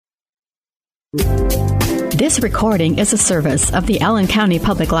This recording is a service of the Allen County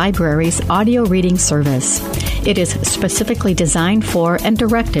Public Library's audio reading service. It is specifically designed for and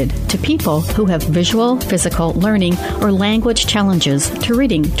directed to people who have visual, physical, learning, or language challenges to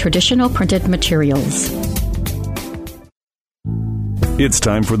reading traditional printed materials. It's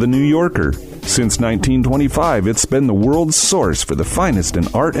time for The New Yorker. Since 1925, it's been the world's source for the finest in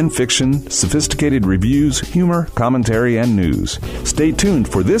art and fiction, sophisticated reviews, humor, commentary, and news. Stay tuned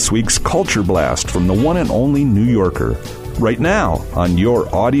for this week's Culture Blast from the one and only New Yorker, right now on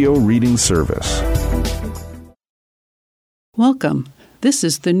your audio reading service. Welcome. This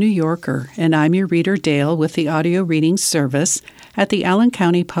is The New Yorker, and I'm your reader, Dale, with the audio reading service at the Allen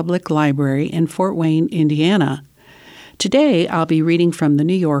County Public Library in Fort Wayne, Indiana. Today, I'll be reading from The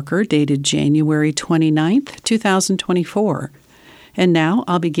New Yorker, dated January 29th, 2024. And now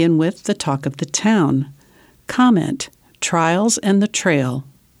I'll begin with the talk of the town. Comment, Trials and the Trail.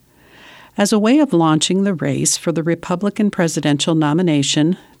 As a way of launching the race for the Republican presidential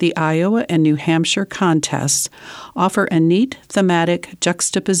nomination, the Iowa and New Hampshire contests offer a neat thematic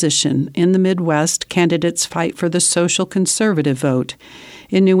juxtaposition. In the Midwest, candidates fight for the social conservative vote.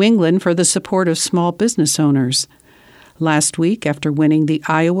 In New England, for the support of small business owners. Last week, after winning the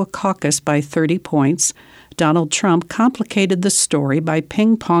Iowa caucus by 30 points, Donald Trump complicated the story by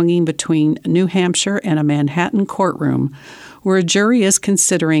ping-ponging between New Hampshire and a Manhattan courtroom, where a jury is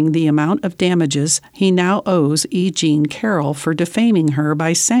considering the amount of damages he now owes E. Jean Carroll for defaming her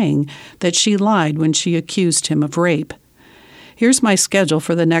by saying that she lied when she accused him of rape. "Here's my schedule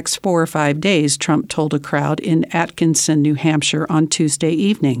for the next 4 or 5 days," Trump told a crowd in Atkinson, New Hampshire on Tuesday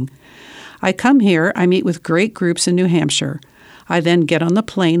evening. "I come here, I meet with great groups in New Hampshire. I then get on the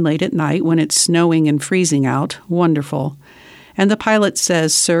plane late at night when it's snowing and freezing out. Wonderful. And the pilot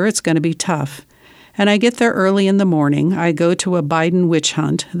says, 'Sir, it's going to be tough.' And I get there early in the morning. I go to a Biden witch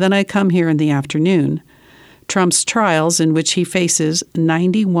hunt. Then I come here in the afternoon." Trump's trials, in which he faces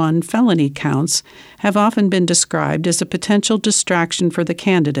 91 felony counts, have often been described as a potential distraction for the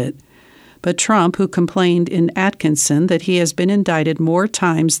candidate. But Trump, who complained in Atkinson that he has been indicted more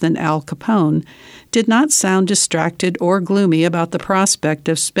times than Al Capone, did not sound distracted or gloomy about the prospect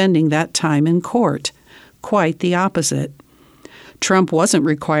of spending that time in court. Quite the opposite. Trump wasn't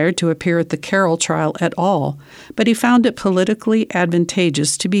required to appear at the Carroll trial at all, but he found it politically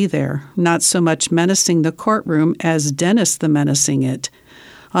advantageous to be there, not so much menacing the courtroom as Dennis the menacing it.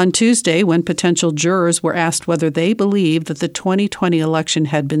 On Tuesday, when potential jurors were asked whether they believed that the 2020 election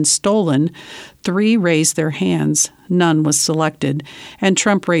had been stolen, 3 raised their hands. None was selected, and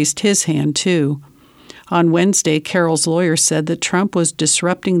Trump raised his hand too. On Wednesday, Carroll's lawyer said that Trump was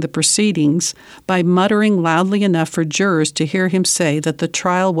disrupting the proceedings by muttering loudly enough for jurors to hear him say that the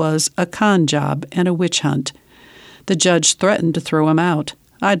trial was a con job and a witch hunt. The judge threatened to throw him out.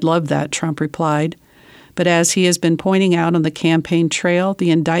 "I'd love that," Trump replied. But as he has been pointing out on the campaign trail,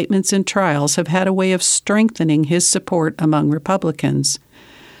 the indictments and trials have had a way of strengthening his support among Republicans.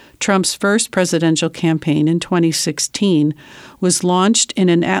 Trump's first presidential campaign in 2016 was launched in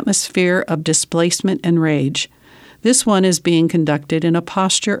an atmosphere of displacement and rage. This one is being conducted in a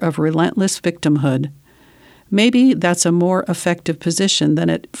posture of relentless victimhood. Maybe that's a more effective position than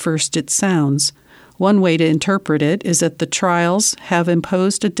at first it sounds. One way to interpret it is that the trials have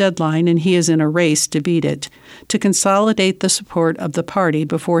imposed a deadline and he is in a race to beat it, to consolidate the support of the party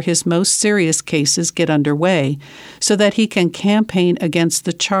before his most serious cases get underway, so that he can campaign against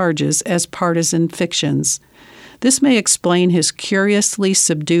the charges as partisan fictions. This may explain his curiously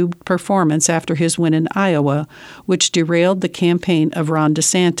subdued performance after his win in Iowa, which derailed the campaign of Ron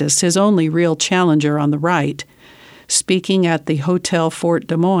DeSantis, his only real challenger on the right. Speaking at the Hotel Fort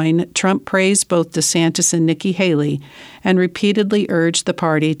Des Moines, Trump praised both DeSantis and Nikki Haley and repeatedly urged the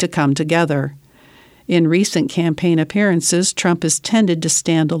party to come together. In recent campaign appearances, Trump has tended to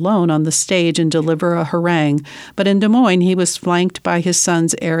stand alone on the stage and deliver a harangue, but in Des Moines he was flanked by his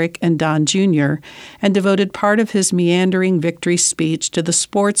sons Eric and Don Jr. and devoted part of his meandering victory speech to the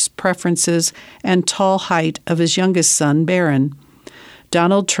sports preferences and tall height of his youngest son, Barron.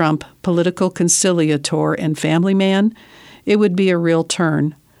 Donald Trump, political conciliator and family man, it would be a real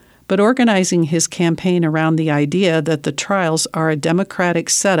turn. But organizing his campaign around the idea that the trials are a Democratic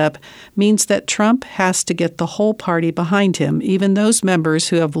setup means that Trump has to get the whole party behind him, even those members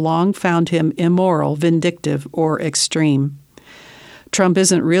who have long found him immoral, vindictive, or extreme. Trump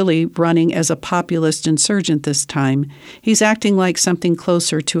isn't really running as a populist insurgent this time. He's acting like something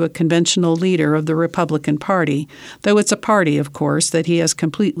closer to a conventional leader of the Republican Party, though it's a party, of course, that he has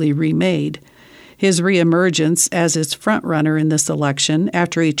completely remade. His reemergence as its frontrunner in this election,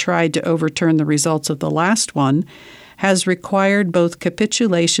 after he tried to overturn the results of the last one, has required both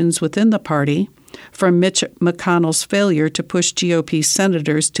capitulations within the party, from Mitch McConnell's failure to push GOP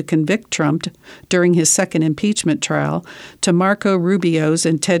senators to convict Trump during his second impeachment trial, to Marco Rubio's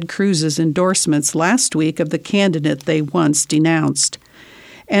and Ted Cruz's endorsements last week of the candidate they once denounced,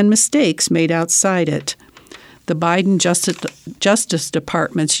 and mistakes made outside it. The Biden Justice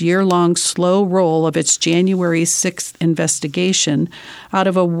Department's year-long slow roll of its January 6th investigation, out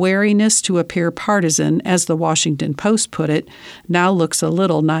of a wariness to appear partisan, as the Washington Post put it, now looks a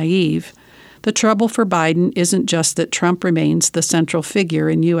little naive. The trouble for Biden isn't just that Trump remains the central figure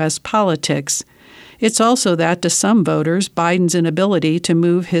in U.S. politics. It's also that, to some voters, Biden's inability to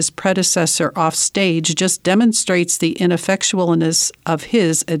move his predecessor off stage just demonstrates the ineffectualness of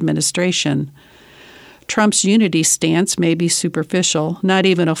his administration. Trump's unity stance may be superficial. Not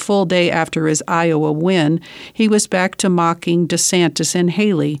even a full day after his Iowa win, he was back to mocking DeSantis and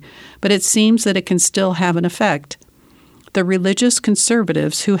Haley, but it seems that it can still have an effect. The religious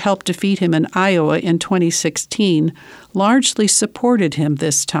conservatives who helped defeat him in Iowa in 2016 largely supported him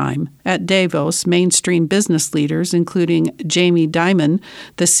this time. At Davos, mainstream business leaders, including Jamie Dimon,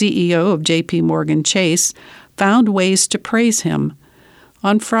 the CEO of J.P. Morgan Chase, found ways to praise him.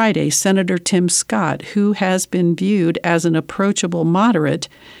 On Friday, Senator Tim Scott, who has been viewed as an approachable moderate,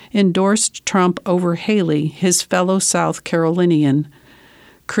 endorsed Trump over Haley, his fellow South Carolinian.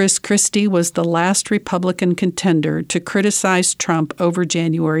 Chris Christie was the last Republican contender to criticize Trump over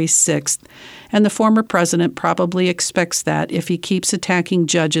January 6th, and the former president probably expects that if he keeps attacking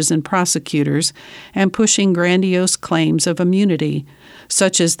judges and prosecutors and pushing grandiose claims of immunity,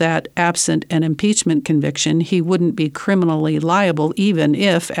 such as that, absent an impeachment conviction, he wouldn't be criminally liable even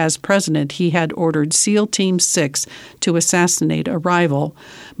if, as president, he had ordered SEAL Team 6 to assassinate a rival.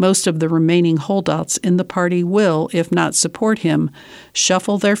 Most of the remaining holdouts in the party will, if not support him,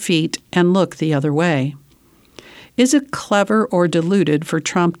 shuffle their feet and look the other way. Is it clever or deluded for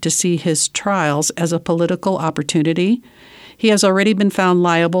Trump to see his trials as a political opportunity? He has already been found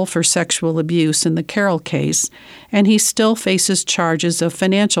liable for sexual abuse in the Carroll case, and he still faces charges of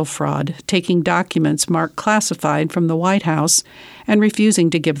financial fraud, taking documents marked classified from the White House and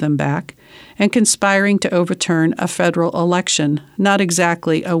refusing to give them back, and conspiring to overturn a federal election, not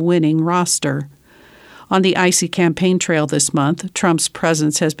exactly a winning roster. On the icy campaign trail this month, Trump's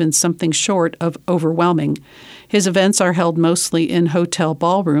presence has been something short of overwhelming. His events are held mostly in hotel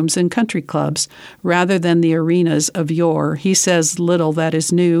ballrooms and country clubs, rather than the arenas of yore. He says little that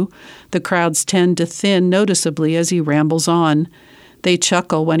is new. The crowds tend to thin noticeably as he rambles on. They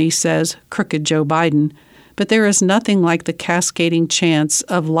chuckle when he says, "Crooked Joe Biden." But there is nothing like the cascading chants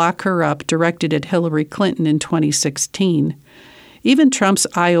of "Lock her up" directed at Hillary Clinton in 2016. Even Trump's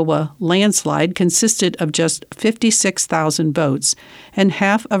Iowa landslide consisted of just 56,000 votes, and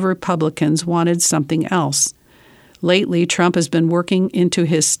half of Republicans wanted something else. Lately, Trump has been working into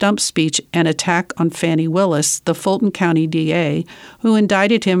his stump speech an attack on Fani Willis, the Fulton County DA, who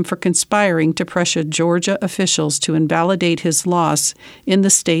indicted him for conspiring to pressure Georgia officials to invalidate his loss in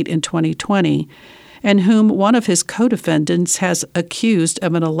the state in 2020, and whom one of his co-defendants has accused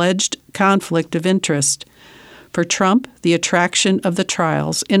of an alleged conflict of interest. For Trump, the attraction of the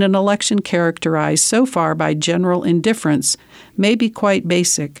trials in an election characterized so far by general indifference may be quite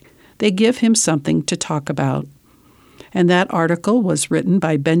basic. They give him something to talk about. And that article was written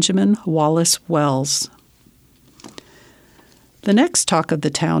by Benjamin Wallace Wells. The next Talk of the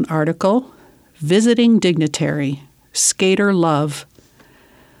Town article, Visiting Dignitary, Skater Love.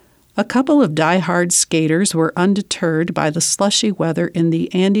 A couple of die-hard skaters were undeterred by the slushy weather in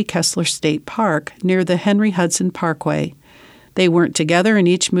the Andy Kessler State Park near the Henry Hudson Parkway. They weren't together, and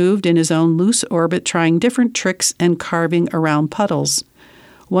each moved in his own loose orbit, trying different tricks and carving around puddles.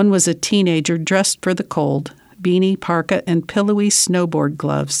 One was a teenager dressed for the cold, beanie, parka, and pillowy snowboard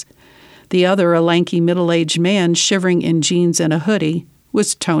gloves. The other, a lanky middle-aged man shivering in jeans and a hoodie,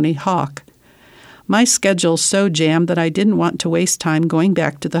 was Tony Hawk. "My schedule's so jammed that I didn't want to waste time going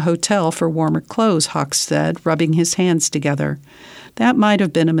back to the hotel for warmer clothes," Hawk said, rubbing his hands together. That might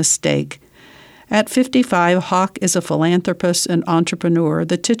have been a mistake. At 55, Hawk is a philanthropist and entrepreneur,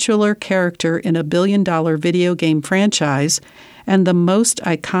 the titular character in a billion-dollar video game franchise, and the most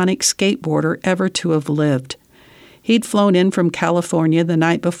iconic skateboarder ever to have lived. He'd flown in from California the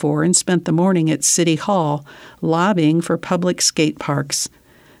night before and spent the morning at City Hall, lobbying for public skate parks.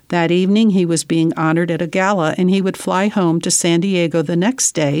 That evening, he was being honored at a gala, and he would fly home to San Diego the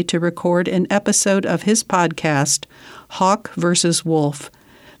next day to record an episode of his podcast, Hawk vs. Wolf.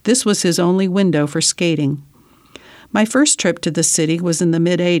 This was his only window for skating. "My first trip to the city was in the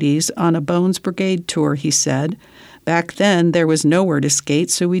mid-'80s on a Bones Brigade tour," he said. Back then, there was nowhere to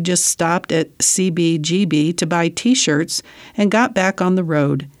skate, so we just stopped at CBGB to buy T-shirts and got back on the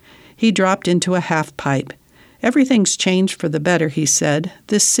road. He dropped into a half pipe. "Everything's changed for the better," he said.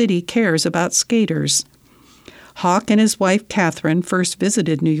 "This city cares about skaters." Hawk and his wife, Catherine, first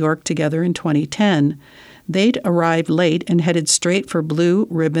visited New York together in 2010. They'd arrived late and headed straight for Blue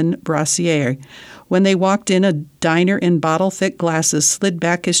Ribbon Brasserie. When they walked in, a diner in bottle-thick glasses slid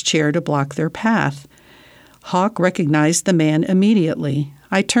back his chair to block their path. Hawk recognized the man immediately.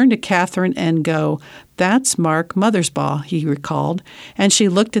 I turned to Catherine and go, "That's Mark Mothersbaugh," he recalled, and she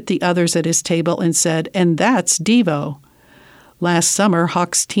looked at the others at his table and said, "And that's Devo." Last summer,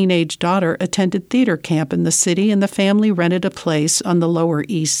 Hawk's teenage daughter attended theater camp in the city, and the family rented a place on the Lower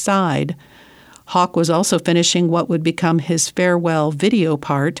East Side. Hawk was also finishing what would become his farewell video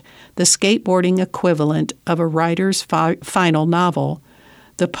part, the skateboarding equivalent of a writer's final novel.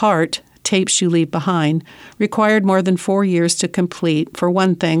 The part, Tapes You Leave Behind, required more than 4 years to complete. For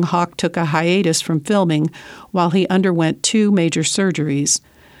one thing, Hawk took a hiatus from filming while he underwent 2 major surgeries.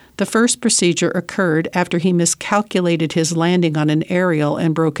 The first procedure occurred after he miscalculated his landing on an aerial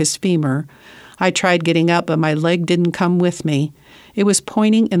and broke his femur. I tried getting up, but my leg didn't come with me. It was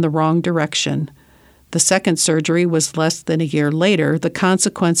pointing in the wrong direction. The second surgery was less than a year later, the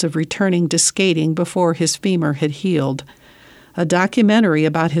consequence of returning to skating before his femur had healed. A documentary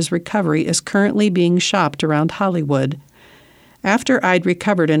about his recovery is currently being shopped around Hollywood. After I'd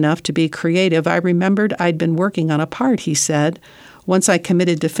recovered enough to be creative, I remembered I'd been working on a part, he said. Once I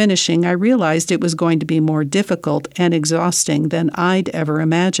committed to finishing, I realized it was going to be more difficult and exhausting than I'd ever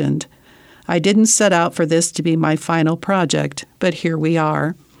imagined. I didn't set out for this to be my final project, but here we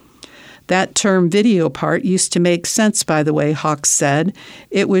are. That term video part used to make sense, by the way, Hawk said.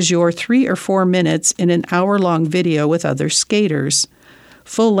 It was your 3 or 4 minutes in an hour-long video with other skaters.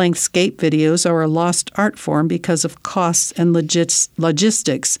 Full-length skate videos are a lost art form because of costs and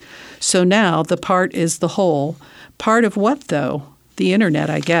logistics. So now the part is the whole. Part of what, though? The internet,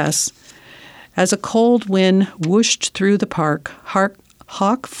 I guess. As a cold wind whooshed through the park,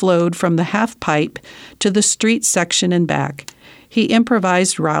 Hawk flowed from the half pipe to the street section and back. He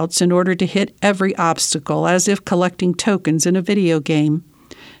improvised routes in order to hit every obstacle, as if collecting tokens in a video game.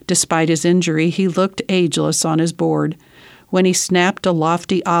 Despite his injury, he looked ageless on his board. When he snapped a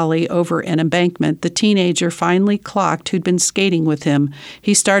lofty ollie over an embankment, the teenager finally clocked who'd been skating with him.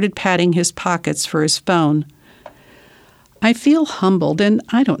 He started patting his pockets for his phone. "I feel humbled and,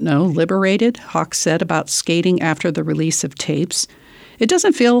 liberated," Hawk said about skating after the release of Tapes. "It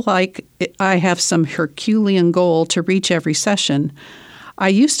doesn't feel like I have some Herculean goal to reach every session. I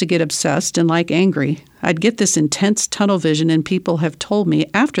used to get obsessed and angry. I'd get this intense tunnel vision, and people have told me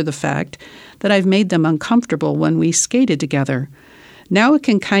after the fact that I've made them uncomfortable when we skated together. Now it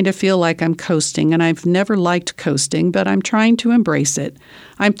can kind of feel like I'm coasting, and I've never liked coasting, but I'm trying to embrace it.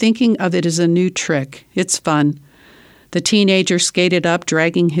 I'm thinking of it as a new trick. It's fun." The teenager skated up,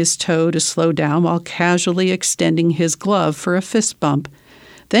 dragging his toe to slow down while casually extending his glove for a fist bump.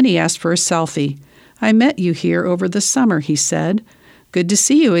 Then he asked for a selfie. "I met you here over the summer," he said. "Good to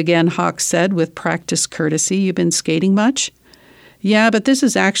see you again," Hawk said with practiced courtesy. "You been skating much?" "Yeah, but this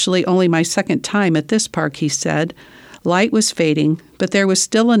is actually only my second time at this park," he said. Light was fading, but there was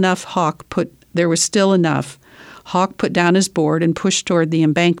still enough. Hawk put down his board and pushed toward the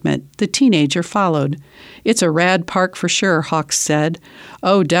embankment. The teenager followed. "It's a rad park for sure," Hawk said.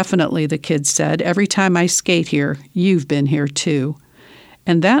 "Oh, definitely," the kid said. "Every time I skate here, you've been here too."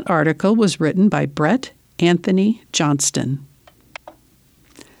 And that article was written by Brett Anthony Johnston.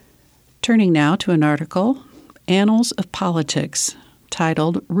 Turning now to an article, Annals of Politics,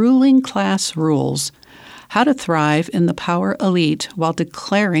 titled "Ruling Class Rules: How to Thrive in the Power Elite While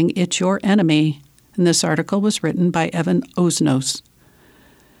Declaring It Your Enemy." And this article was written by Evan Osnos.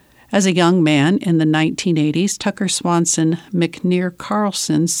 As a young man in the 1980s, Tucker Swanson McNear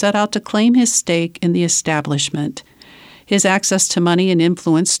Carlson set out to claim his stake in the establishment. His access to money and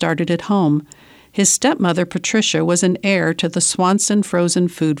influence started at home. His stepmother, Patricia, was an heir to the Swanson frozen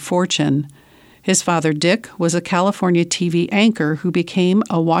food fortune. His father, Dick, was a California TV anchor who became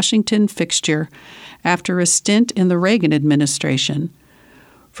a Washington fixture after a stint in the Reagan administration.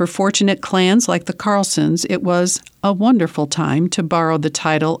 For fortunate clans like the Carlsons, it was a wonderful time to borrow the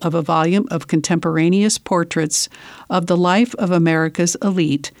title of a volume of contemporaneous portraits of the life of America's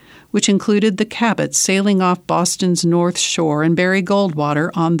elite, which included the Cabots sailing off Boston's North Shore and Barry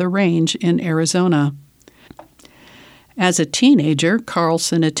Goldwater on the range in Arizona. As a teenager,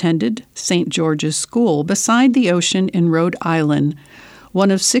 Carlson attended St. George's School beside the ocean in Rhode Island,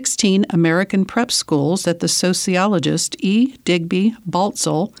 one of 16 American prep schools that the sociologist E. Digby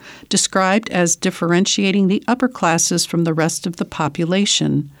Baltzel described as differentiating the upper classes from the rest of the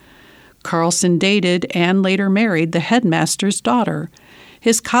population. Carlson dated and later married the headmaster's daughter.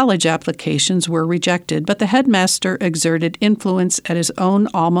 His college applications were rejected, but the headmaster exerted influence at his own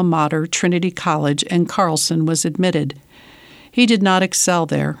alma mater, Trinity College, and Carlson was admitted. He did not excel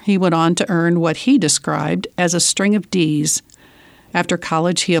there. He went on to earn what he described as a string of D's. After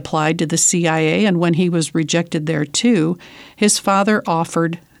college, he applied to the CIA, and when he was rejected there too, his father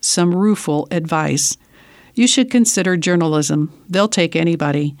offered some rueful advice. "You should consider journalism. They'll take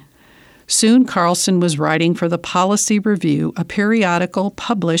anybody." Soon Carlson was writing for the Policy Review, a periodical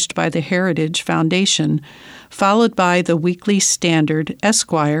published by the Heritage Foundation, followed by the Weekly Standard,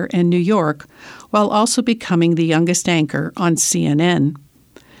 Esquire, and New York, while also becoming the youngest anchor on CNN.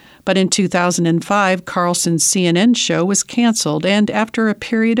 But in 2005, Carlson's CNN show was canceled, and after a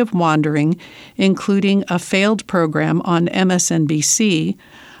period of wandering, including a failed program on MSNBC,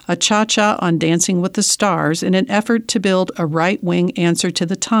 a cha-cha on Dancing with the Stars, in an effort to build a right-wing answer to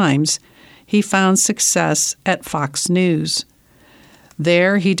the Times, he found success at Fox News.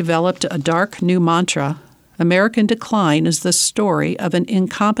 There, he developed a dark new mantra. American decline is the story of an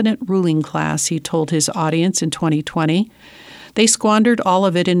incompetent ruling class, he told his audience in 2020. They squandered all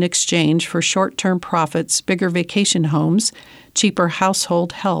of it in exchange for short-term profits, bigger vacation homes, cheaper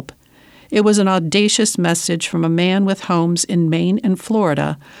household help. It was an audacious message from a man with homes in Maine and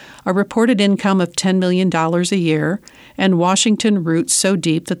Florida, a reported income of $10 million a year, and Washington roots so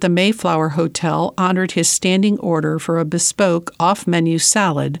deep that the Mayflower Hotel honored his standing order for a bespoke off-menu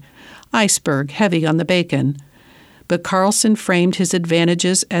salad, iceberg heavy on the bacon. But Carlson framed his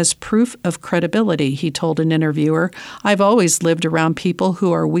advantages as proof of credibility, he told an interviewer. "I've always lived around people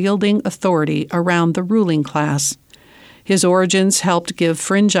who are wielding authority around the ruling class." His origins helped give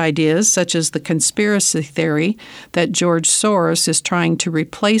fringe ideas such as the conspiracy theory that George Soros is trying to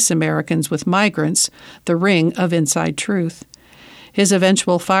replace Americans with migrants, the ring of inside truth. His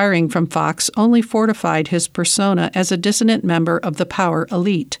eventual firing from Fox only fortified his persona as a dissident member of the power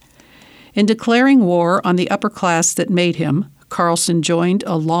elite. In declaring war on the upper class that made him, Carlson joined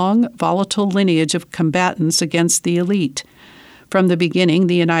a long, volatile lineage of combatants against the elite. From the beginning,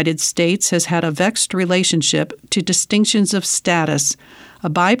 the United States has had a vexed relationship to distinctions of status, a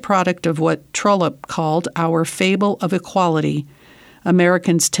byproduct of what Trollope called our fable of equality.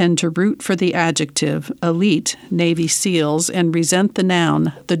 Americans tend to root for the adjective, elite, Navy SEALs, and resent the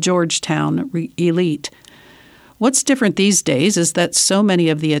noun, the Georgetown elite. What's different these days is that so many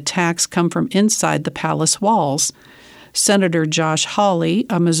of the attacks come from inside the palace walls. Senator Josh Hawley,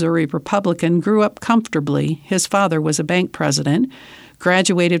 a Missouri Republican, grew up comfortably. His father was a bank president,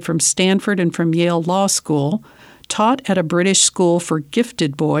 graduated from Stanford and from Yale Law School, taught at a British school for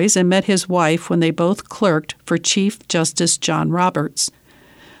gifted boys, and met his wife when they both clerked for Chief Justice John Roberts.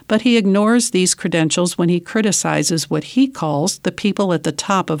 But he ignores these credentials when he criticizes what he calls the people at the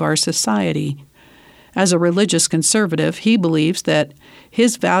top of our society. As a religious conservative, he believes that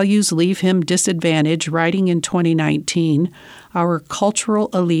his values leave him disadvantaged, writing in 2019, "Our cultural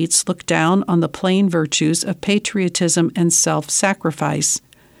elites look down on the plain virtues of patriotism and self-sacrifice."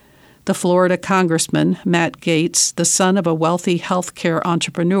 The Florida congressman, Matt Gaetz, the son of a wealthy healthcare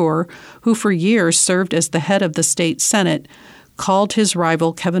entrepreneur who for years served as the head of the state Senate, called his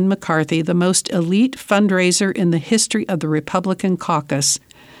rival Kevin McCarthy the most elite fundraiser in the history of the Republican caucus.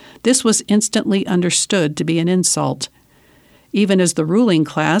 This was instantly understood to be an insult. Even as the ruling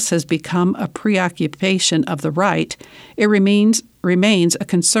class has become a preoccupation of the right, it remains a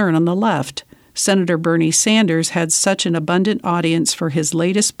concern on the left. Senator Bernie Sanders had such an abundant audience for his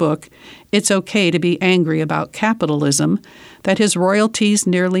latest book, It's Okay to Be Angry About Capitalism, that his royalties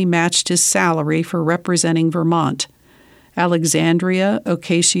nearly matched his salary for representing Vermont. Alexandria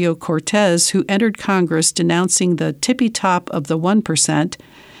Ocasio-Cortez, who entered Congress denouncing the tippy top of the 1%,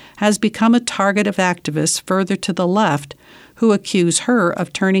 has become a target of activists further to the left who accuse her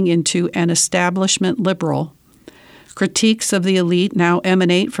of turning into an establishment liberal. Critiques of the elite now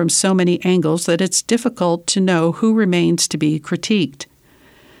emanate from so many angles that it's difficult to know who remains to be critiqued.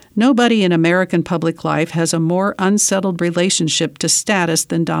 Nobody in American public life has a more unsettled relationship to status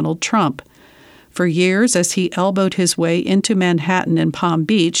than Donald Trump. For years, as he elbowed his way into Manhattan and Palm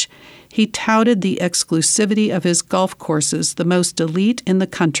Beach, he touted the exclusivity of his golf courses, the most elite in the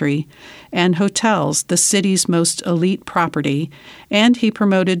country, and hotels, the city's most elite property, and he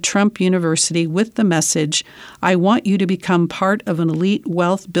promoted Trump University with the message, "I want you to become part of an elite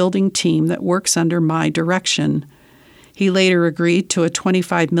wealth-building team that works under my direction." He later agreed to a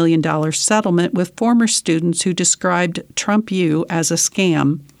 $25 million settlement with former students who described Trump U as a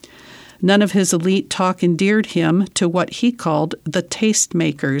scam. None of his elite talk endeared him to what he called the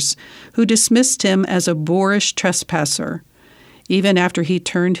tastemakers, who dismissed him as a boorish trespasser. Even after he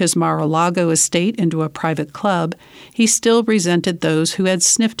turned his Mar-a-Lago estate into a private club, he still resented those who had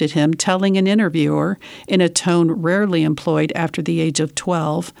sniffed at him, telling an interviewer, in a tone rarely employed after the age of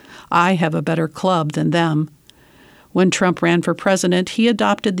 12, "I have a better club than them." When Trump ran for president, he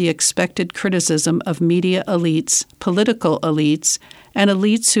adopted the expected criticism of media elites, political elites, and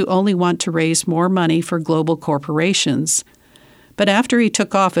elites who only want to raise more money for global corporations. But after he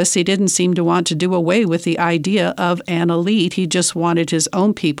took office, he didn't seem to want to do away with the idea of an elite. He just wanted his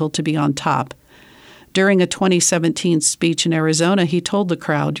own people to be on top. During a 2017 speech in Arizona, he told the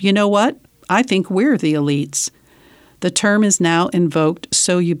crowd, "You know what? I think we're the elites." The term is now invoked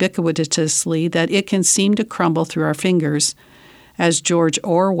so ubiquitously that it can seem to crumble through our fingers. As George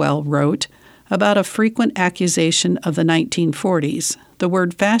Orwell wrote about a frequent accusation of the 1940s, the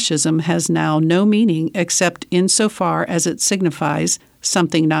word fascism has now no meaning except insofar as it signifies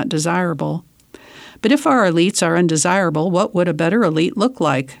something not desirable. But if our elites are undesirable, what would a better elite look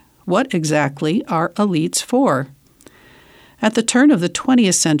like? What exactly are elites for? At the turn of the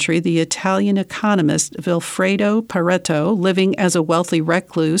 20th century, the Italian economist Vilfredo Pareto, living as a wealthy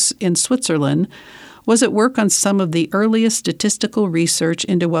recluse in Switzerland, was at work on some of the earliest statistical research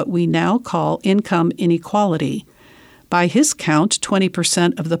into what we now call income inequality. By his count,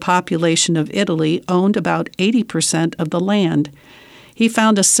 20% of the population of Italy owned about 80% of the land. He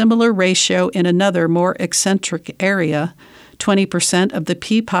found a similar ratio in another, more eccentric area. 20% of the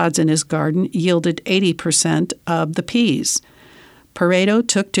pea pods in his garden yielded 80% of the peas. Pareto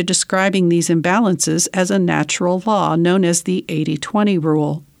took to describing these imbalances as a natural law known as the 80-20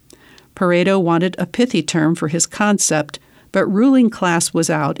 rule. Pareto wanted a pithy term for his concept, but ruling class was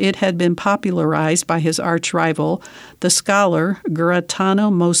out. It had been popularized by his arch-rival, the scholar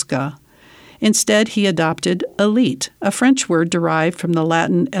Gaetano Mosca. Instead, he adopted elite, a French word derived from the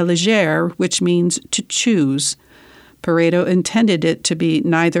Latin elegere, which means to choose. Pareto intended it to be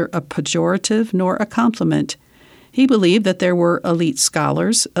neither a pejorative nor a compliment. He believed that there were elite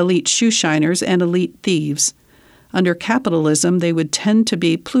scholars, elite shoeshiners, and elite thieves. Under capitalism, they would tend to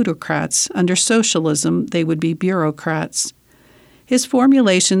be plutocrats. Under socialism, they would be bureaucrats. His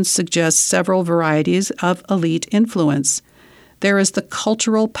formulations suggest several varieties of elite influence. There is the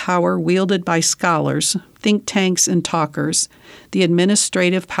cultural power wielded by scholars, think tanks, and talkers, the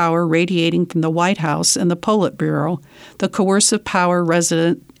administrative power radiating from the White House and the Politburo, the coercive power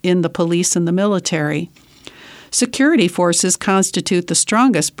resident in the police and the military. Security forces constitute the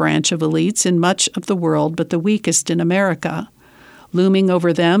strongest branch of elites in much of the world, but the weakest in America. Looming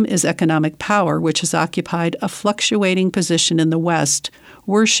over them is economic power, which has occupied a fluctuating position in the West,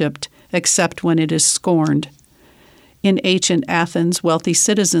 worshipped except when it is scorned. In ancient Athens, wealthy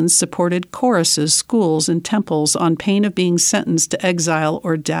citizens supported choruses, schools, and temples on pain of being sentenced to exile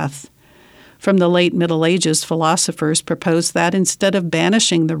or death. From the late Middle Ages, philosophers proposed that instead of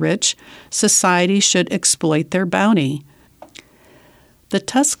banishing the rich, society should exploit their bounty. The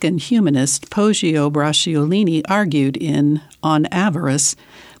Tuscan humanist Poggio Bracciolini argued in On Avarice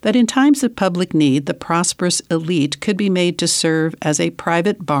that in times of public need, the prosperous elite could be made to serve as a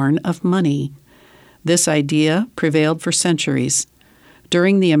private barn of money. This idea prevailed for centuries.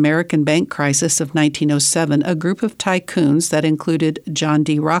 During the American bank crisis of 1907, a group of tycoons that included John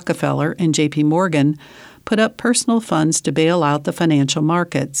D. Rockefeller and J.P. Morgan put up personal funds to bail out the financial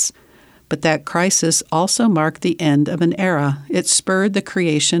markets. But that crisis also marked the end of an era. It spurred the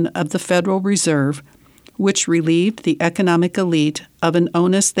creation of the Federal Reserve, which relieved the economic elite of an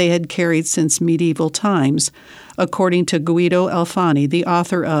onus they had carried since medieval times, according to Guido Alfani, the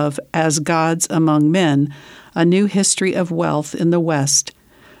author of As Gods Among Men, A New History of Wealth in the West.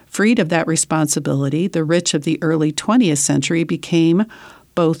 Freed of that responsibility, the rich of the early 20th century became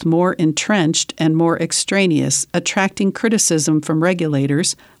both more entrenched and more extraneous, attracting criticism from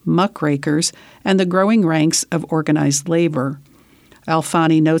regulators, muckrakers, and the growing ranks of organized labor.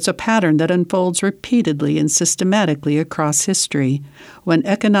 Alfani notes a pattern that unfolds repeatedly and systematically across history. When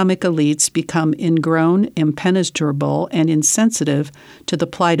economic elites become ingrown, impenetrable, and insensitive to the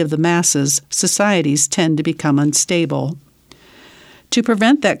plight of the masses, societies tend to become unstable. To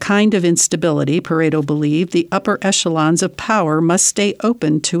prevent that kind of instability, Pareto believed the upper echelons of power must stay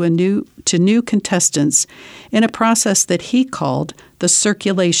open to new contestants in a process that he called the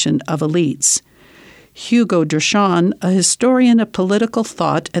circulation of elites. Hugo Drachon, a historian of political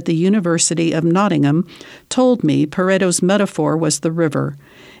thought at the University of Nottingham, told me Pareto's metaphor was the river.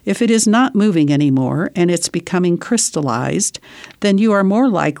 If it is not moving anymore and it's becoming crystallized, then you are more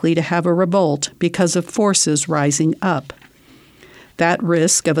likely to have a revolt because of forces rising up. That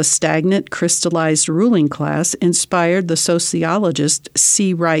risk of a stagnant, crystallized ruling class inspired the sociologist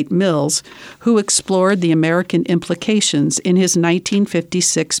C. Wright Mills, who explored the American implications in his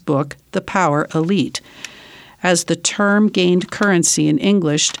 1956 book, The Power Elite. As the term gained currency in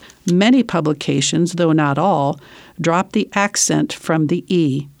English, many publications, though not all, dropped the accent from the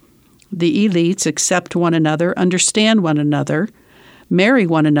E. The elites accept one another, understand one another, marry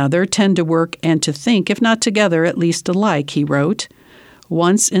one another, tend to work and to think, if not together, at least alike, he wrote.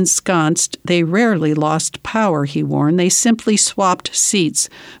 Once ensconced, they rarely lost power, he warned. They simply swapped seats,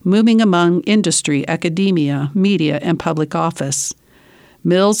 moving among industry, academia, media, and public office.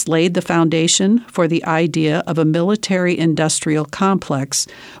 Mills laid the foundation for the idea of a military-industrial complex,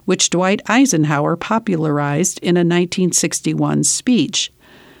 which Dwight Eisenhower popularized in a 1961 speech.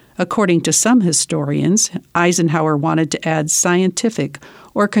 According to some historians, Eisenhower wanted to add scientific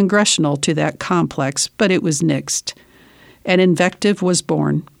or congressional to that complex, but it was nixed. An invective was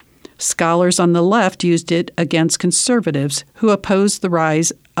born. Scholars on the left used it against conservatives who opposed the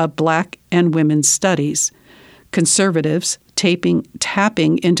rise of black and women's studies. Conservatives,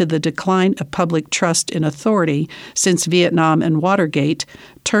 tapping into the decline of public trust in authority since Vietnam and Watergate,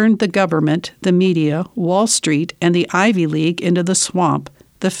 turned the government, the media, Wall Street, and the Ivy League into the swamp,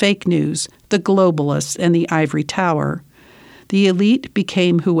 the fake news, the globalists, and the ivory tower. The elite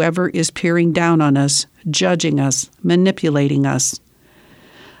became whoever is peering down on us, judging us, manipulating us.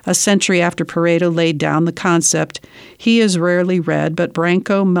 A century after Pareto laid down the concept, he is rarely read, but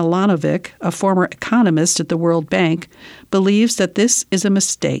Branko Milanovic, a former economist at the World Bank, believes that this is a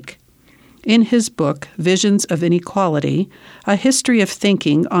mistake. In his book, Visions of Inequality, A History of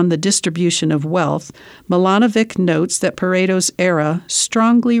Thinking on the Distribution of Wealth, Milanovic notes that Pareto's era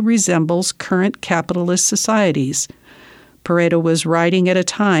strongly resembles current capitalist societies. Pareto was writing at a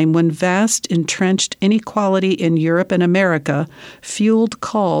time when vast entrenched inequality in Europe and America fueled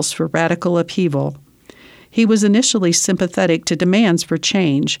calls for radical upheaval. He was initially sympathetic to demands for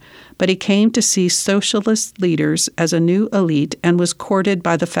change, but he came to see socialist leaders as a new elite and was courted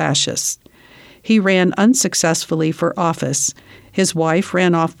by the fascists. He ran unsuccessfully for office. His wife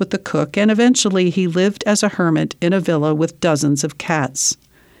ran off with the cook, and eventually he lived as a hermit in a villa with dozens of cats.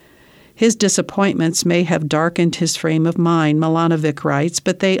 His disappointments may have darkened his frame of mind, Milanovic writes,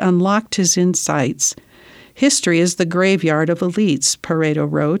 but they unlocked his insights. History is the graveyard of elites, Pareto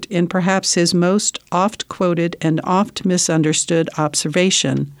wrote, in perhaps his most oft-quoted and oft-misunderstood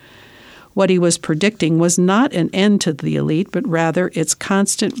observation. What he was predicting was not an end to the elite, but rather its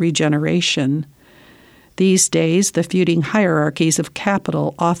constant regeneration. These days, the feuding hierarchies of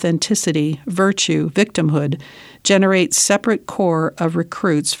capital, authenticity, virtue, victimhood generate separate corps of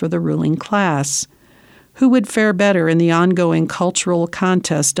recruits for the ruling class. Who would fare better in the ongoing cultural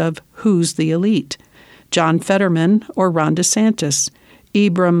contest of who's the elite? John Fetterman or Ron DeSantis?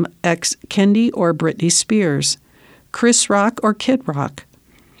 Ibram X. Kendi or Britney Spears? Chris Rock or Kid Rock?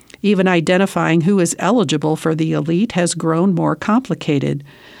 Even identifying who is eligible for the elite has grown more complicated.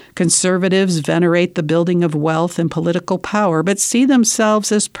 Conservatives venerate the building of wealth and political power, but see themselves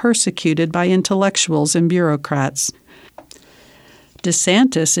as persecuted by intellectuals and bureaucrats.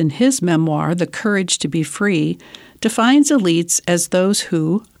 DeSantis, in his memoir, The Courage to be Free, defines elites as those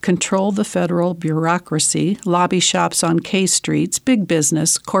who control the federal bureaucracy, lobby shops on K streets, big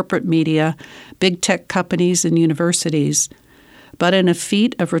business, corporate media, big tech companies, and universities. But in a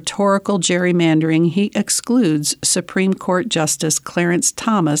feat of rhetorical gerrymandering, he excludes Supreme Court Justice Clarence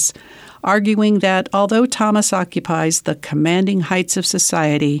Thomas, arguing that although Thomas occupies the commanding heights of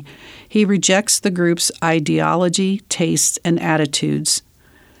society, he rejects the group's ideology, tastes, and attitudes.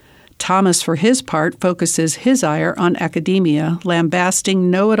 Thomas, for his part, focuses his ire on academia,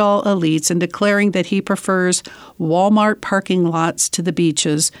 lambasting know-it-all elites and declaring that he prefers Walmart parking lots to the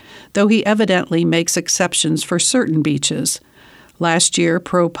beaches, though he evidently makes exceptions for certain beaches. Last year,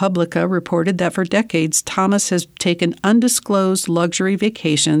 ProPublica reported that for decades, Thomas has taken undisclosed luxury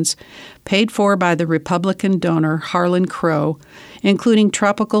vacations paid for by the Republican donor Harlan Crow, including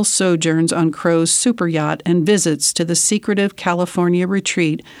tropical sojourns on Crow's super yacht and visits to the secretive California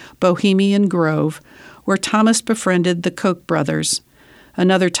retreat, Bohemian Grove, where Thomas befriended the Koch brothers.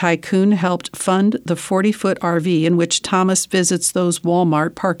 Another tycoon helped fund the 40-foot RV in which Thomas visits those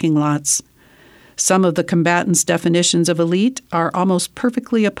Walmart parking lots. Some of the combatants' definitions of elite are almost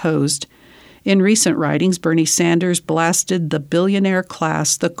perfectly opposed. In recent writings, Bernie Sanders blasted the billionaire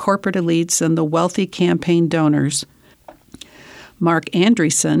class, the corporate elites, and the wealthy campaign donors. Mark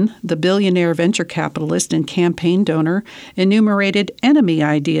Andreessen, the billionaire venture capitalist and campaign donor, enumerated enemy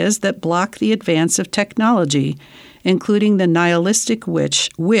ideas that block the advance of technology, including the nihilistic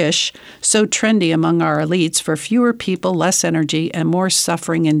wish so trendy among our elites for fewer people, less energy, and more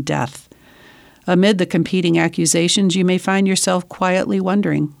suffering and death. Amid the competing accusations, you may find yourself quietly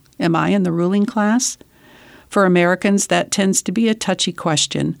wondering, am I in the ruling class? For Americans, that tends to be a touchy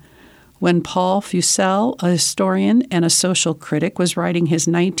question. When Paul Fussell, a historian and a social critic, was writing his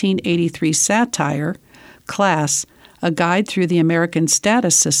 1983 satire, Class, A Guide Through the American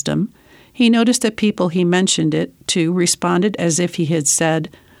Status System, he noticed that people he mentioned it to responded as if he had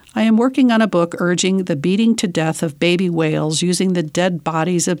said, I am working on a book urging the beating to death of baby whales using the dead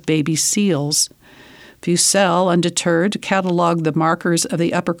bodies of baby seals. Fussell, undeterred, cataloged the markers of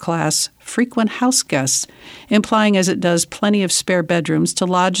the upper class frequent house guests, implying as it does plenty of spare bedrooms to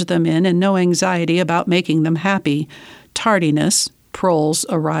lodge them in and no anxiety about making them happy, tardiness, proles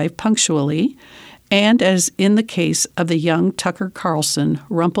arrive punctually, and, as in the case of the young Tucker Carlson,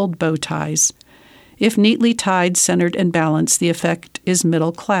 rumpled bow ties. If neatly tied, centered, and balanced, the effect is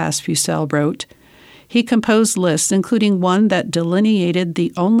middle class, Fussell wrote. He composed lists, including one that delineated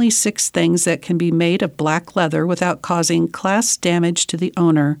the only 6 things that can be made of black leather without causing class damage to the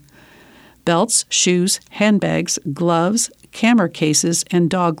owner: belts, shoes, handbags, gloves, camera cases, and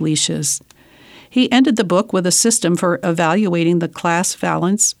dog leashes. He ended the book with a system for evaluating the class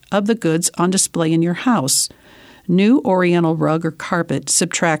balance of the goods on display in your house. New Oriental rug or carpet,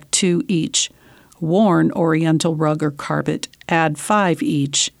 subtract 2 each. Worn Oriental rug or carpet, add 5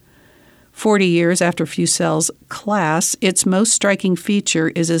 each. 40 years after Fussell's Class, its most striking feature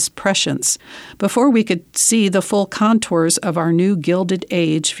is its prescience. Before we could see the full contours of our new Gilded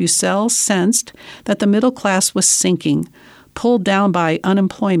Age, Fussell sensed that the middle class was sinking, pulled down by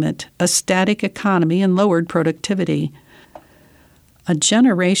unemployment, a static economy, and lowered productivity. A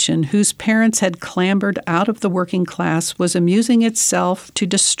generation whose parents had clambered out of the working class was amusing itself to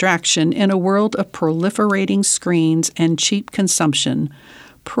distraction in a world of proliferating screens and cheap consumption.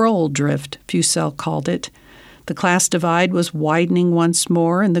 Prole drift, Fussell called it. The class divide was widening once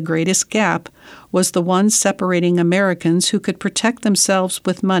more, and the greatest gap was the one separating Americans who could protect themselves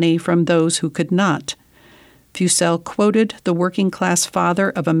with money from those who could not. Fussell quoted the working-class father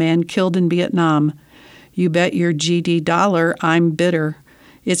of a man killed in Vietnam. You bet your GD dollar I'm bitter.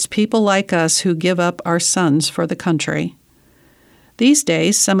 It's people like us who give up our sons for the country. These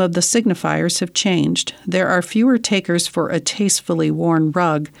days, some of the signifiers have changed. There are fewer takers for a tastefully worn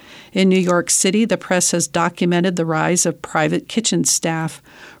rug. In New York City, the press has documented the rise of private kitchen staff,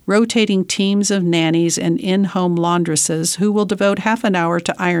 rotating teams of nannies and in-home laundresses who will devote half an hour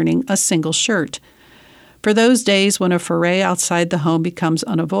to ironing a single shirt. For those days when a foray outside the home becomes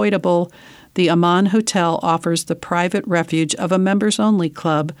unavoidable, the Aman Hotel offers the private refuge of a members-only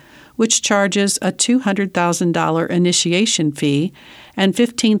club, which charges a $200,000 initiation fee and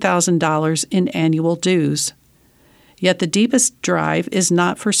 $15,000 in annual dues. Yet the deepest drive is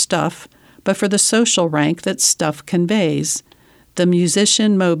not for stuff, but for the social rank that stuff conveys. The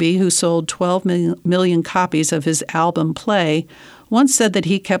musician Moby, who sold 12 million copies of his album Play, once said that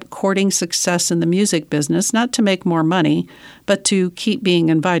he kept courting success in the music business not to make more money, but to keep being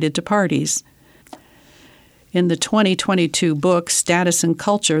invited to parties. In the 2022 book Status and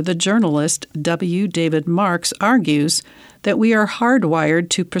Culture, the journalist W. David Marks argues that we are hardwired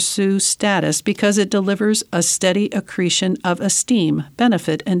to pursue status because it delivers a steady accretion of esteem,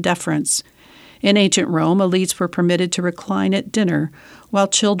 benefit, and deference. In ancient Rome, elites were permitted to recline at dinner, while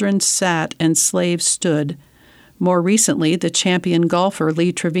children sat and slaves stood. More recently, the champion golfer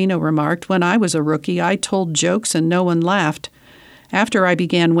Lee Trevino remarked, "When I was a rookie, I told jokes and no one laughed. After I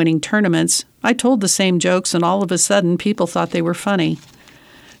began winning tournaments, I told the same jokes and all of a sudden people thought they were funny."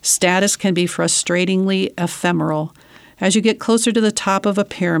 Status can be frustratingly ephemeral. As you get closer to the top of a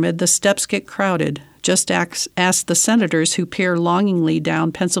pyramid, the steps get crowded. Just ask the senators who peer longingly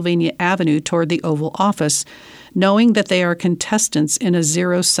down Pennsylvania Avenue toward the Oval Office, knowing that they are contestants in a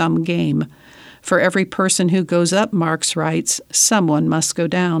zero-sum game. For every person who goes up, Marx writes, someone must go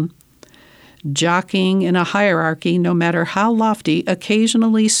down. Jockeying in a hierarchy, no matter how lofty,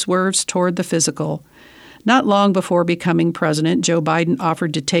 occasionally swerves toward the physical. Not long before becoming president, Joe Biden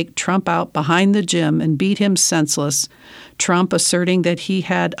offered to take Trump out behind the gym and beat him senseless. Trump, asserting that he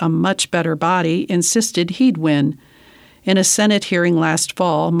had a much better body, insisted he'd win. In a Senate hearing last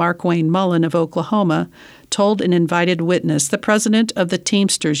fall, Mark Wayne Mullen of Oklahoma told an invited witness, the president of the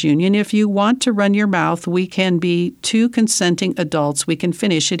Teamsters Union, "If you want to run your mouth, we can be 2 consenting adults. We can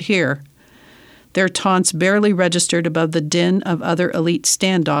finish it here." Their taunts barely registered above the din of other elite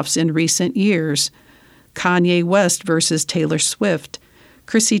standoffs in recent years. Kanye West versus Taylor Swift,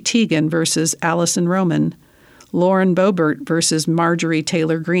 Chrissy Teigen versus Allison Roman, Lauren Boebert versus Marjorie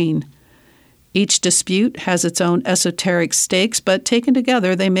Taylor Greene. Each dispute has its own esoteric stakes, but taken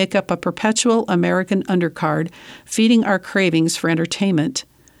together they make up a perpetual American undercard, feeding our cravings for entertainment.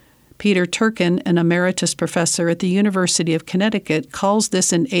 Peter Turchin, an emeritus professor at the University of Connecticut, calls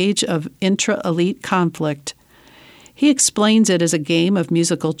this an age of intra-elite conflict. He explains it as a game of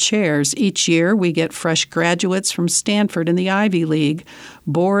musical chairs. Each year we get fresh graduates from Stanford and the Ivy League,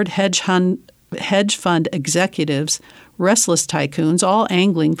 bored hedge fund executives, restless tycoons, all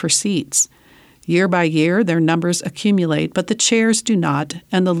angling for seats. Year by year, their numbers accumulate, but the chairs do not,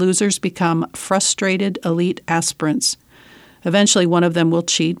 and the losers become frustrated elite aspirants. Eventually, one of them will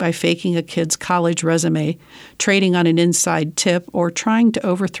cheat by faking a kid's college resume, trading on an inside tip, or trying to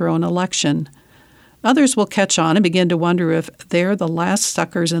overthrow an election. Others will catch on and begin to wonder if they're the last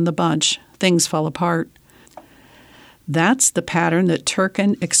suckers in the bunch. Things fall apart. That's the pattern that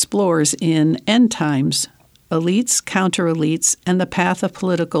Turchin explores in End Times, Elites, Counter-Elites, and the Path of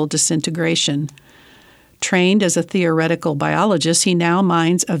Political Disintegration. Trained as a theoretical biologist, he now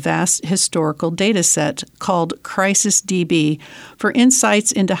mines a vast historical data set called CrisisDB for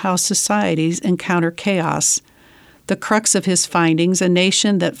insights into how societies encounter chaos. The crux of his findings, a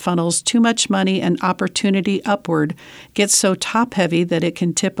nation that funnels too much money and opportunity upward gets so top-heavy that it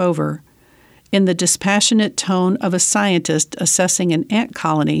can tip over. In the dispassionate tone of a scientist assessing an ant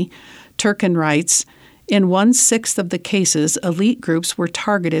colony, Turchin writes, "In 1/6 of the cases, elite groups were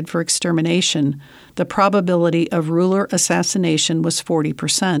targeted for extermination. The probability of ruler assassination was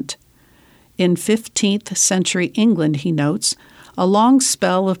 40%. In 15th century England, he notes, a long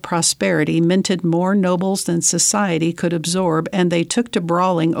spell of prosperity minted more nobles than society could absorb, and they took to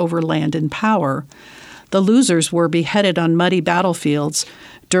brawling over land and power. The losers were beheaded on muddy battlefields.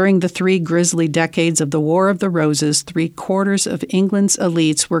 During the 3 grisly decades of the War of the Roses, 3/4 of England's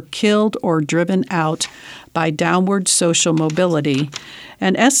elites were killed or driven out by downward social mobility,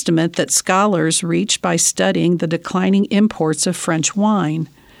 an estimate that scholars reach by studying the declining imports of French wine.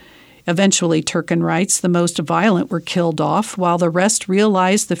 Eventually, Turchin writes, the most violent were killed off, while the rest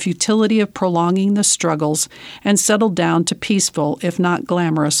realized the futility of prolonging the struggles and settled down to peaceful, if not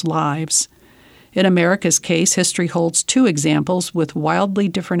glamorous, lives. In America's case, history holds 2 examples with wildly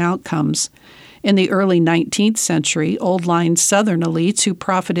different outcomes. In the early 19th century, old-line Southern elites who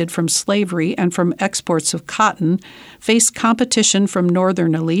profited from slavery and from exports of cotton faced competition from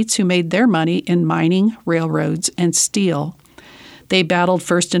Northern elites who made their money in mining, railroads, and steel. They battled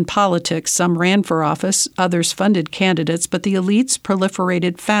first in politics. Some ran for office, others funded candidates, but the elites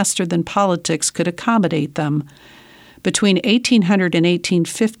proliferated faster than politics could accommodate them. Between 1800 and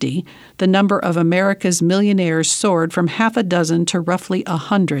 1850, the number of America's millionaires soared from half a dozen to roughly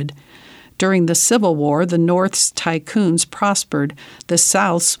 100. During the Civil War, the North's tycoons prospered, the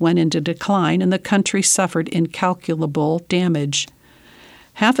South's went into decline, and the country suffered incalculable damage.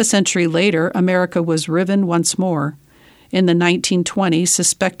 Half a century later, America was riven once more. In the 1920s,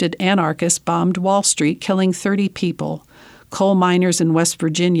 suspected anarchists bombed Wall Street, killing 30 people. Coal miners in West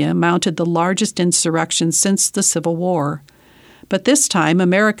Virginia mounted the largest insurrection since the Civil War. But this time,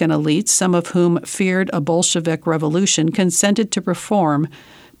 American elites, some of whom feared a Bolshevik revolution, consented to reform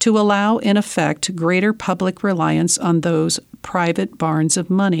to allow, in effect, greater public reliance on those private barns of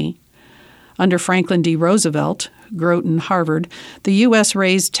money. Under Franklin D. Roosevelt, Groton, Harvard, the U.S.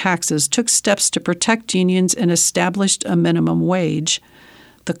 raised taxes, took steps to protect unions, and established a minimum wage.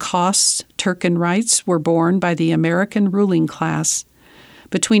 The costs, Turchin writes, were borne by the American ruling class.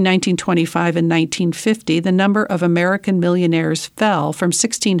 Between 1925 and 1950, the number of American millionaires fell from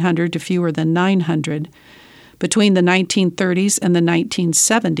 1,600 to fewer than 900. Between the 1930s and the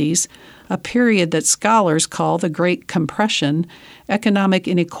 1970s, a period that scholars call the Great Compression, economic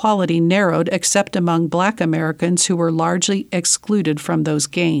inequality narrowed except among Black Americans who were largely excluded from those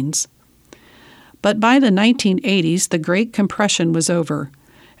gains. But by the 1980s, the Great Compression was over.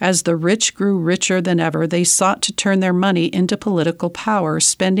 As the rich grew richer than ever, they sought to turn their money into political power.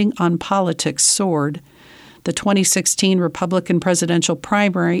 Spending on politics soared. The 2016 Republican presidential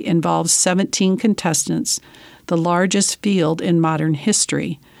primary involves 17 contestants, the largest field in modern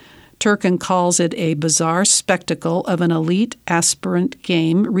history. Turchin calls it a bizarre spectacle of an elite aspirant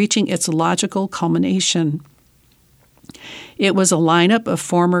game reaching its logical culmination. It was a lineup of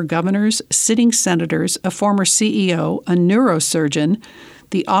former governors, sitting senators, a former CEO, a neurosurgeon,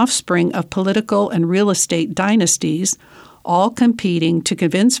 the offspring of political and real estate dynasties, all competing to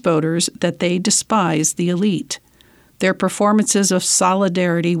convince voters that they despise the elite. Their performances of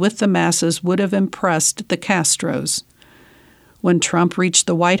solidarity with the masses would have impressed the Castros. When Trump reached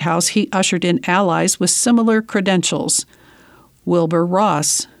the White House, he ushered in allies with similar credentials: Wilbur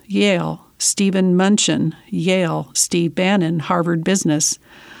Ross, Yale; Stephen Mnuchin, Yale; Steve Bannon, Harvard Business;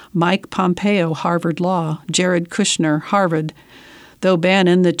 Mike Pompeo, Harvard Law; Jared Kushner, Harvard. Though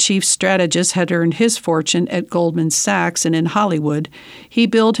Bannon, the chief strategist, had earned his fortune at Goldman Sachs and in Hollywood, he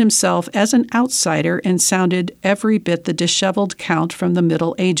billed himself as an outsider and sounded every bit the disheveled Count from the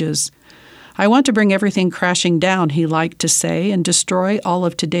Middle Ages. "I want to bring everything crashing down," he liked to say, "and destroy all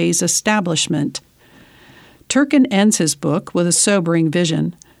of today's establishment." Turkin ends his book with a sobering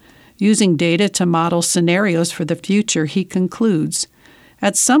vision. Using data to model scenarios for the future, he concludes,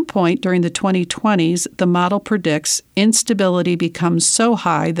 "At some point during the 2020s, the model predicts instability becomes so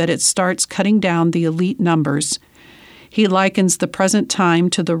high that it starts cutting down the elite numbers." He likens the present time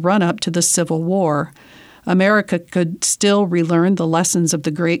to the run-up to the Civil War. America could still relearn the lessons of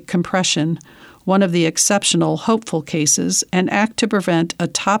the Great Compression, one of the exceptional hopeful cases, and act to prevent a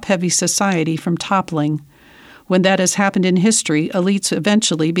top-heavy society from toppling. When that has happened in history, elites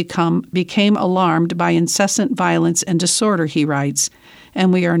eventually became alarmed by incessant violence and disorder, he writes,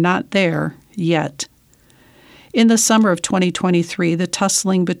 and we are not there yet. In the summer of 2023, the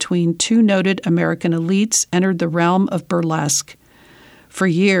tussling between two noted American elites entered the realm of burlesque. For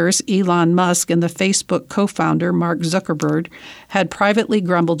years, Elon Musk and the Facebook co-founder Mark Zuckerberg had privately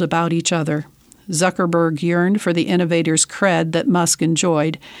grumbled about each other. Zuckerberg yearned for the innovator's cred that Musk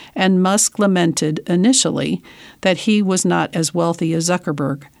enjoyed, and Musk lamented, initially, that he was not as wealthy as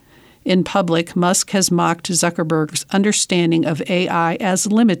Zuckerberg. In public, Musk has mocked Zuckerberg's understanding of AI as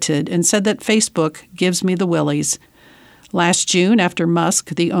limited and said that Facebook gives me the willies. Last June, after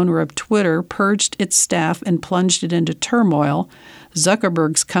Musk, the owner of Twitter, purged its staff and plunged it into turmoil,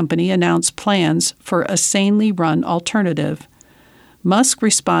 Zuckerberg's company announced plans for a sanely run alternative. Musk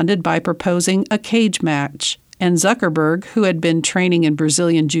responded by proposing a cage match, and Zuckerberg, who had been training in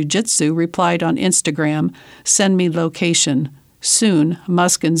Brazilian Jiu-Jitsu, replied on Instagram, "Send me location." Soon,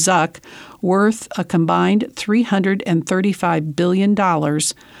 Musk and Zuck, worth a combined $335 billion,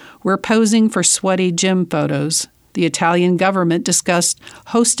 were posing for sweaty gym photos. The Italian government discussed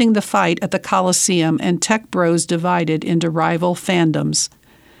hosting the fight at the Colosseum, and tech bros divided into rival fandoms.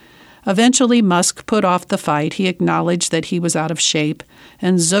 Eventually, Musk put off the fight. He acknowledged that he was out of shape,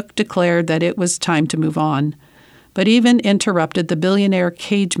 and Zuck declared that it was time to move on. But even interrupted, the billionaire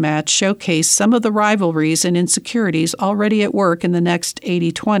cage match showcased some of the rivalries and insecurities already at work in the next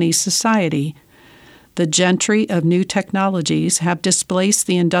 80-20 society. The gentry of new technologies have displaced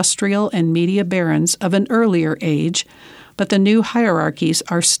the industrial and media barons of an earlier age, but the new hierarchies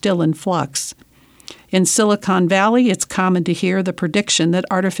are still in flux. In Silicon Valley, it's common to hear the prediction that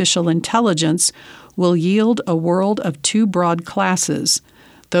artificial intelligence will yield a world of two broad classes: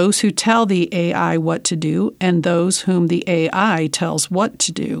 those who tell the AI what to do and those whom the AI tells what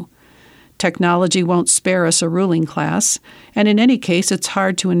to do. Technology won't spare us a ruling class, and in any case, it's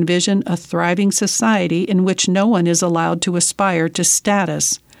hard to envision a thriving society in which no one is allowed to aspire to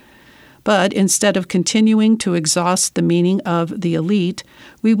status. But instead of continuing to exhaust the meaning of the elite,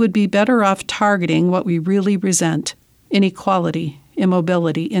 we would be better off targeting what we really resent: inequality,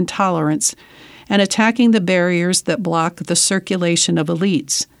 immobility, intolerance, and attacking the barriers that block the circulation of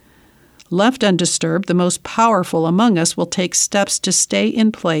elites. Left undisturbed, the most powerful among us will take steps to stay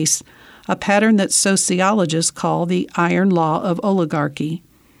in place, a pattern that sociologists call the iron law of oligarchy.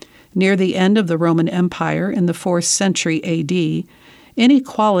 Near the end of the Roman Empire in the 4th century A.D.,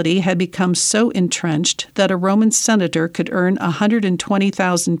 inequality had become so entrenched that a Roman senator could earn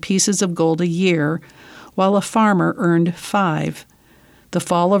 120,000 pieces of gold a year, while a farmer earned 5. The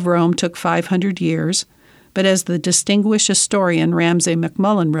fall of Rome took 500 years, but as the distinguished historian Ramsay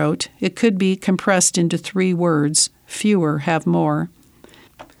MacMullen wrote, it could be compressed into 3 words: fewer have more.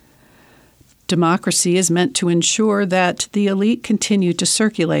 Democracy is meant to ensure that the elite continue to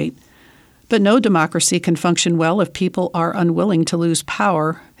circulate. But no democracy can function well if people are unwilling to lose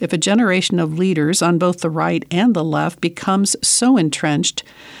power, if a generation of leaders on both the right and the left becomes so entrenched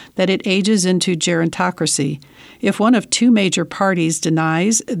that it ages into gerontocracy, if one of 2 major parties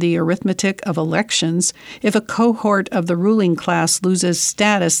denies the arithmetic of elections, if a cohort of the ruling class loses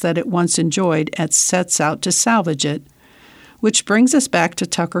status that it once enjoyed and sets out to salvage it. Which brings us back to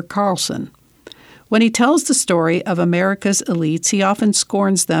Tucker Carlson. When he tells the story of America's elites, he often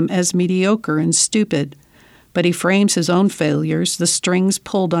scorns them as mediocre and stupid. But he frames his own failures, the strings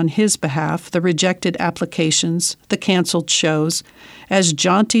pulled on his behalf, the rejected applications, the canceled shows, as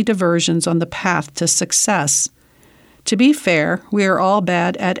jaunty diversions on the path to success. To be fair, we are all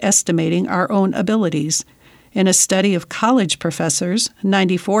bad at estimating our own abilities. In a study of college professors,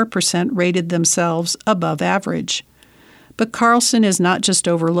 94% rated themselves above average. But Carlson is not just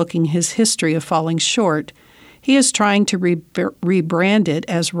overlooking his history of falling short. He is trying to rebrand it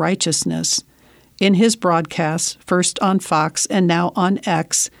as righteousness. In his broadcasts, first on Fox and now on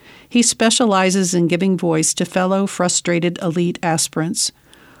X, he specializes in giving voice to fellow frustrated elite aspirants.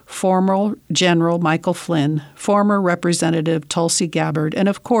 Former General Michael Flynn, former Representative Tulsi Gabbard, and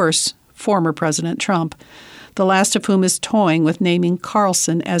of course, former President Trump, the last of whom is toying with naming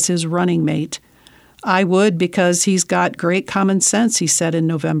Carlson as his running mate. I would because he's got great common sense, he said in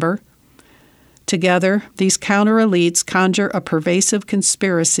November. Together, these counter-elites conjure a pervasive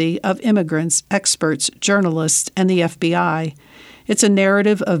conspiracy of immigrants, experts, journalists, and the FBI. It's a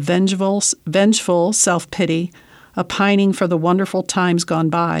narrative of vengeful self-pity, a pining for the wonderful times gone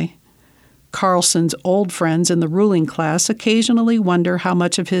by. Carlson's old friends in the ruling class occasionally wonder how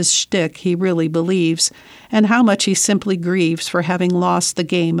much of his shtick he really believes and how much he simply grieves for having lost the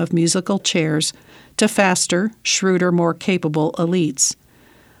game of musical chairs to faster, shrewder, more capable elites.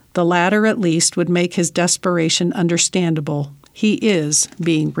 The latter, at least, would make his desperation understandable. He is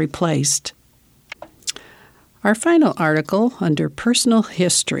being replaced. Our final article under Personal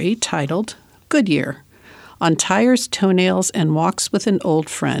History, titled Goodyear, on Tires, Toenails, and Walks with an Old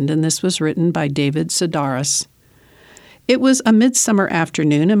Friend, and this was written by David Sedaris. It was a midsummer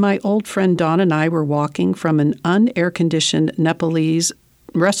afternoon, and my old friend Dawn and I were walking from an unair-conditioned Nepalese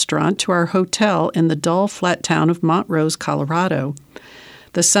restaurant to our hotel in the dull, flat town of Montrose, Colorado.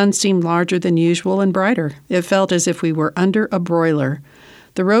 The sun seemed larger than usual and brighter. It felt as if we were under a broiler.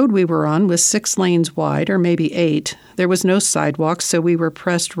 The road we were on was 6 lanes wide, or maybe 8. There was no sidewalk, so we were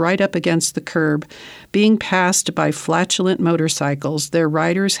pressed right up against the curb, being passed by flatulent motorcycles, their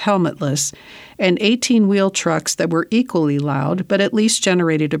riders helmetless, and 18-wheel trucks that were equally loud, but at least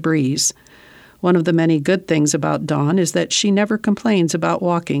generated a breeze. One of the many good things about Dawn is that she never complains about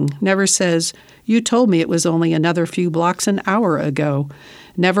walking, never says, "You told me it was only another few blocks an hour ago,"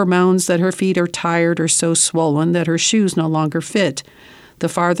 never moans that her feet are tired or so swollen that her shoes no longer fit. The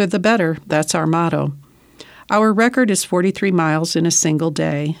farther the better, that's our motto. Our record is 43 miles in a single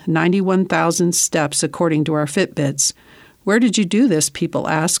day, 91,000 steps according to our Fitbits. Where did you do this, people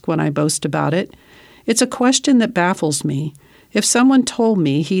ask when I boast about it. It's a question that baffles me. If someone told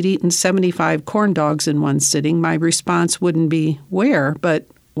me he'd eaten 75 corn dogs in one sitting, my response wouldn't be, where? But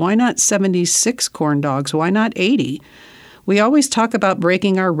why not 76 corn dogs? Why not 80? We always talk about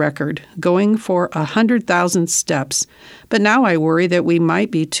breaking our record, going for 100,000 steps. But now I worry that we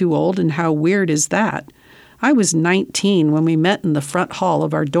might be too old, and how weird is that? I was 19 when we met in the front hall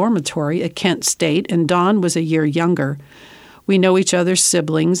of our dormitory at Kent State, and Dawn was a year younger. We know each other's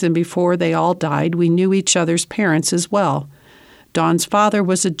siblings, and before they all died, we knew each other's parents as well. Dawn's father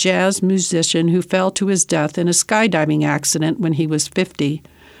was a jazz musician who fell to his death in a skydiving accident when he was 50.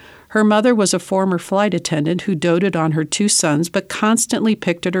 Her mother was a former flight attendant who doted on her 2 sons but constantly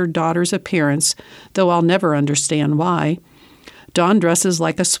picked at her daughter's appearance, though I'll never understand why. Dawn dresses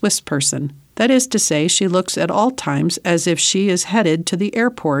like a Swiss person. That is to say, she looks at all times as if she is headed to the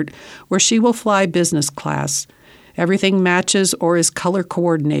airport where she will fly business class. Everything matches or is color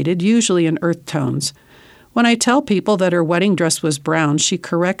coordinated, usually in earth tones. When I tell people that her wedding dress was brown, she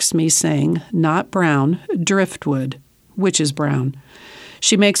corrects me saying, not brown, driftwood, which is brown.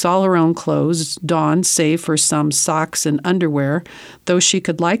 She makes all her own clothes, Dawn, save for some socks and underwear, though she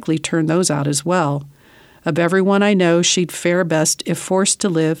could likely turn those out as well. Of everyone I know, she'd fare best if forced to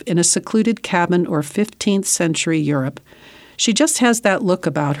live in a secluded cabin or 15th century Europe. She just has that look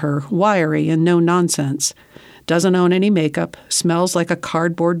about her, wiry and no nonsense. Doesn't own any makeup, smells like a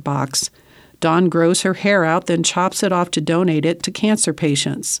cardboard box. Dawn grows her hair out, then chops it off to donate it to cancer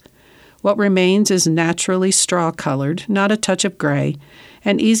patients. What remains is naturally straw-colored, not a touch of gray,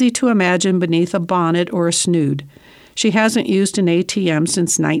 and easy to imagine beneath a bonnet or a snood. She hasn't used an ATM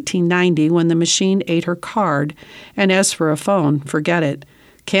since 1990 when the machine ate her card, and as for a phone, forget it.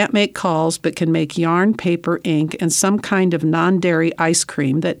 Can't make calls but can make yarn, paper, ink, and some kind of non-dairy ice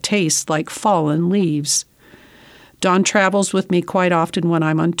cream that tastes like fallen leaves. Dawn travels with me quite often when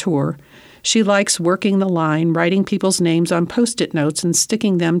I'm on tour. She likes working the line, writing people's names on Post-it notes and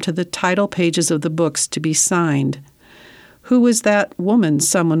sticking them to the title pages of the books to be signed. Who is that woman,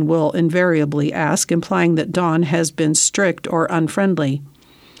 someone will invariably ask, implying that Dawn has been strict or unfriendly.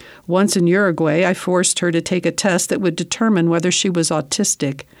 Once in Uruguay, I forced her to take a test that would determine whether she was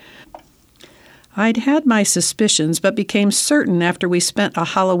autistic. I'd had my suspicions, but became certain after we spent a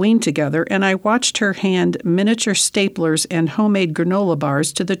Halloween together, and I watched her hand miniature staplers and homemade granola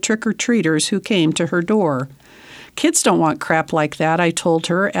bars to the trick-or-treaters who came to her door. Kids don't want crap like that, I told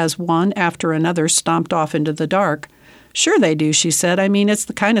her as one after another stomped off into the dark. Sure they do, she said. I mean, it's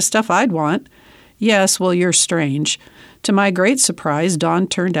the kind of stuff I'd want. Yes, well, you're strange. To my great surprise, Dawn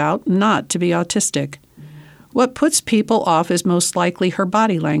turned out not to be autistic. What puts people off is most likely her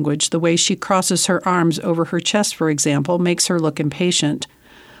body language. The way she crosses her arms over her chest, for example, makes her look impatient.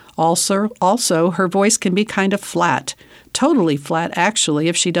 Also, her voice can be kind of flat. Totally flat, actually,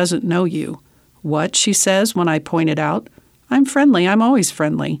 if she doesn't know you. What, she says when I point it out. I'm friendly. I'm always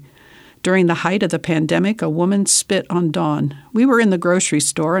friendly. During the height of the pandemic, a woman spit on Dawn. We were in the grocery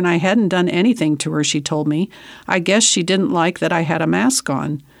store, and I hadn't done anything to her, she told me. I guess she didn't like that I had a mask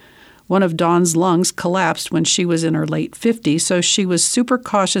on. One of Dawn's lungs collapsed when she was in her late 50s, so she was super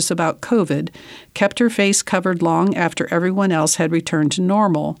cautious about COVID, kept her face covered long after everyone else had returned to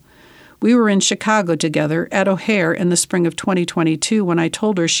normal. We were in Chicago together at O'Hare in the spring of 2022 when I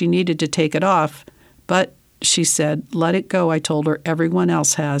told her she needed to take it off. But, she said, let it go, I told her, everyone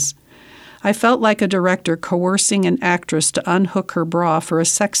else has. I felt like a director coercing an actress to unhook her bra for a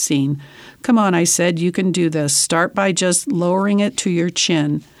sex scene. Come on, I said, you can do this. Start by just lowering it to your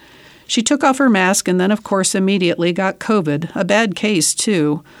chin. She took off her mask and then, of course, immediately got COVID. A bad case,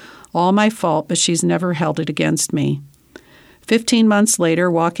 too. All my fault, but she's never held it against me. 15 months later,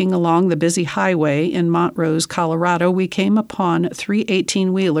 walking along the busy highway in Montrose, Colorado, we came upon 3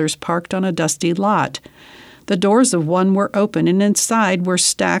 18-wheelers parked on a dusty lot. The doors of one were open, and inside were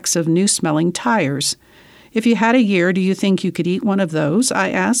stacks of new-smelling tires. If you had a year, do you think you could eat one of those? I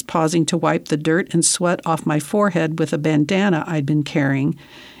asked, pausing to wipe the dirt and sweat off my forehead with a bandana I'd been carrying.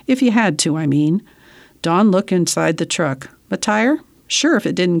 If you had to, I mean. Dawn looked inside the truck. A tire? Sure, if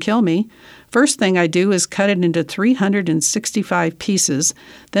it didn't kill me. First thing I do is cut it into 365 pieces,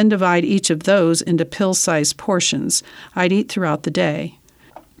 then divide each of those into pill-sized portions I'd eat throughout the day.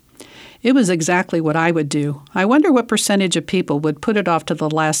 It was exactly what I would do. I wonder what percentage of people would put it off to the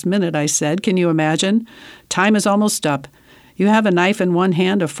last minute, I said. Can you imagine? Time is almost up. You have a knife in one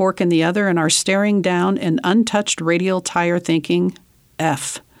hand, a fork in the other, and are staring down an untouched radial tire thinking,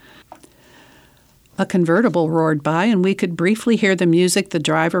 F. A convertible roared by, and we could briefly hear the music the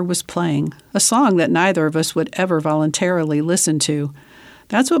driver was playing, a song that neither of us would ever voluntarily listen to.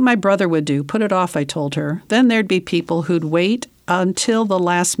 That's what my brother would do, put it off, I told her. Then there'd be people who'd wait until the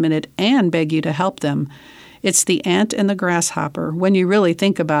last minute and beg you to help them. It's the ant and the grasshopper, when you really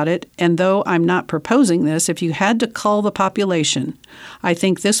think about it, and though I'm not proposing this, if you had to cull the population, I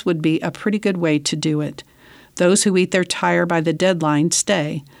think this would be a pretty good way to do it. Those who eat their tire by the deadline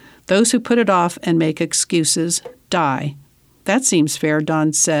stay. Those who put it off and make excuses die. That seems fair,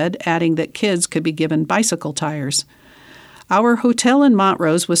 Dawn said, adding that kids could be given bicycle tires. Our hotel in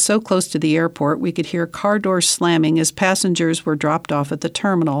Montrose was so close to the airport we could hear car doors slamming as passengers were dropped off at the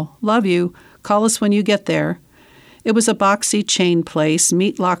terminal. Love you. Call us when you get there. It was a boxy chain place,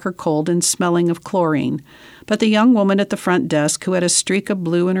 meat locker cold and smelling of chlorine. But the young woman at the front desk, who had a streak of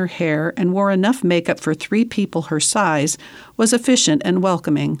blue in her hair and wore enough makeup for 3 people her size, was efficient and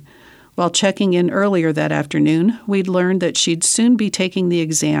welcoming. While checking in earlier that afternoon, we'd learned that she'd soon be taking the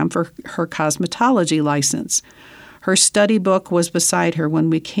exam for her cosmetology license. Her study book was beside her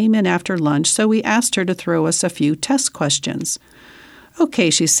when we came in after lunch, so we asked her to throw us a few test questions. Okay,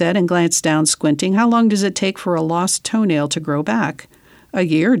 she said and glanced down, squinting. How long does it take for a lost toenail to grow back? A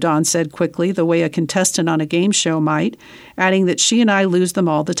year, Dawn said quickly, the way a contestant on a game show might, adding that she and I lose them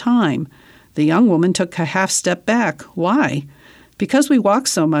all the time. The young woman took a half step back. Why? Because we walk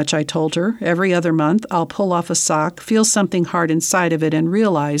so much, I told her. Every other month, I'll pull off a sock, feel something hard inside of it, and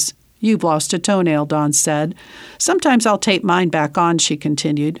realize, you've lost a toenail, Dawn said. Sometimes I'll tape mine back on, she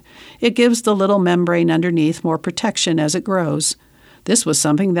continued. It gives the little membrane underneath more protection as it grows. This was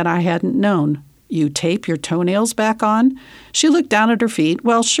something that I hadn't known. You tape your toenails back on? She looked down at her feet.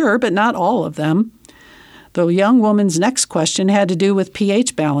 Well, sure, but not all of them. The young woman's next question had to do with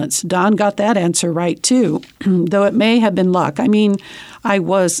pH balance. Dawn got that answer right, too, though it may have been luck. It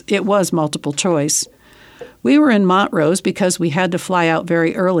was multiple choice. We were in Montrose because we had to fly out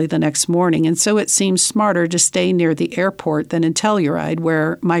very early the next morning, and so it seemed smarter to stay near the airport than in Telluride,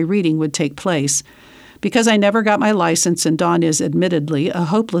 where my reading would take place. Because I never got my license and Dawn is admittedly a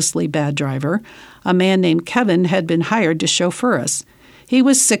hopelessly bad driver, a man named Kevin had been hired to chauffeur us. He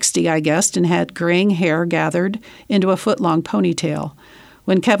was 60, I guessed, and had graying hair gathered into a foot-long ponytail.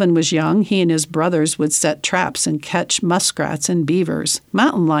 When Kevin was young, he and his brothers would set traps and catch muskrats and beavers,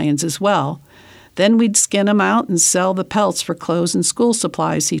 mountain lions as well. Then we'd skin them out and sell the pelts for clothes and school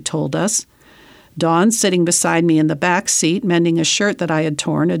supplies, he told us. Dawn, sitting beside me in the back seat, mending a shirt that I had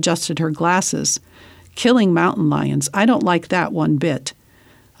torn, adjusted her glasses. Killing mountain lions, I don't like that one bit.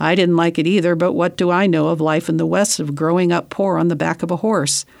 I didn't like it either, but what do I know of life in the West of growing up poor on the back of a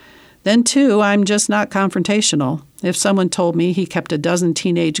horse? Then, too, I'm just not confrontational. If someone told me he kept a dozen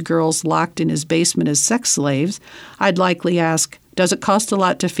teenage girls locked in his basement as sex slaves, I'd likely ask, does it cost a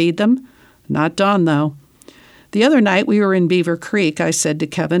lot to feed them? Not Dawn, though. The other night we were in Beaver Creek, I said to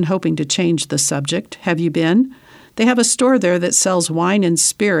Kevin, hoping to change the subject. Have you been? They have a store there that sells wine and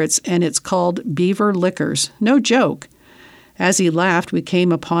spirits, and it's called Beaver Liquors. No joke. As he laughed, we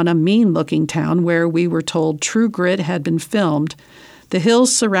came upon a mean-looking town where we were told True Grit had been filmed. The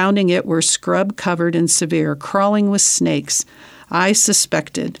hills surrounding it were scrub-covered and severe, crawling with snakes. I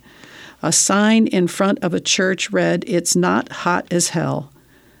suspected. A sign in front of a church read, "It's not hot as hell."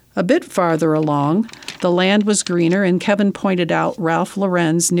 A bit farther along, the land was greener, and Kevin pointed out Ralph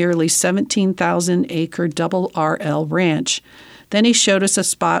Lauren's nearly 17,000-acre double RL ranch. Then he showed us a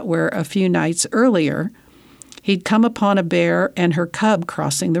spot where, a few nights earlier, he'd come upon a bear and her cub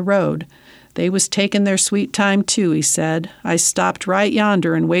crossing the road. They was taking their sweet time, too, he said. I stopped right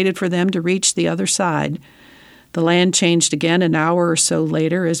yonder and waited for them to reach the other side. The land changed again an hour or so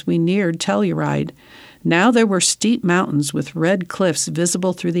later as we neared Telluride. Now there were steep mountains with red cliffs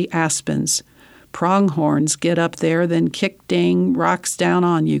visible through the aspens. Pronghorns get up there, then kick dang rocks down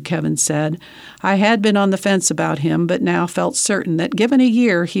on you, Kevin said. I had been on the fence about him, but now felt certain that given a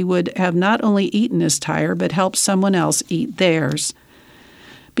year he would have not only eaten his tire, but helped someone else eat theirs.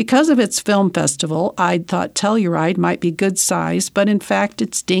 Because of its film festival, I'd thought Telluride might be good size, but in fact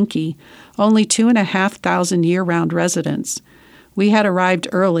it's dinky, only 2,500 year-round residents. We had arrived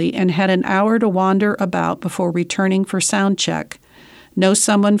early and had an hour to wander about before returning for sound check. Know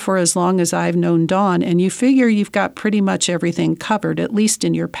someone for as long as I've known Dawn, and you figure you've got pretty much everything covered, at least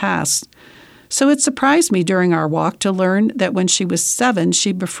in your past. So it surprised me during our walk to learn that when she was 7,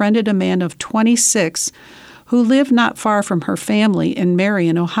 she befriended a man of 26 who lived not far from her family in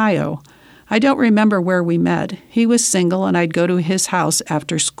Marion, Ohio. I don't remember where we met. He was single, and I'd go to his house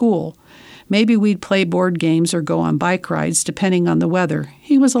after school. Maybe we'd play board games or go on bike rides, depending on the weather.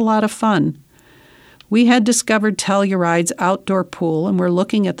 He was a lot of fun. We had discovered Telluride's outdoor pool and were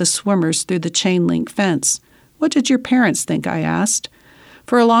looking at the swimmers through the chain-link fence. What did your parents think? I asked.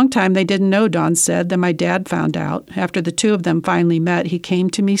 For a long time they didn't know, Dawn said. Then my dad found out. After the two of them finally met, he came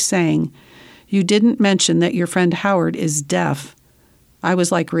to me saying, "You didn't mention that your friend Howard is deaf." I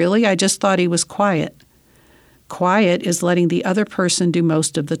was like, really? I just thought he was quiet. Quiet is letting the other person do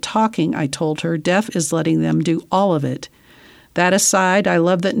most of the talking, I told her. Deaf is letting them do all of it. That aside, I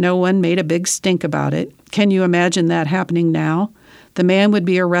love that no one made a big stink about it. Can you imagine that happening now? The man would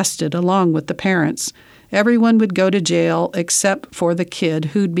be arrested along with the parents. Everyone would go to jail except for the kid,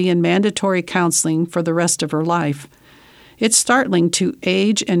 who'd be in mandatory counseling for the rest of her life. It's startling to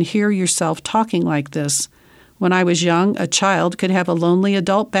age and hear yourself talking like this. When I was young, a child could have a lonely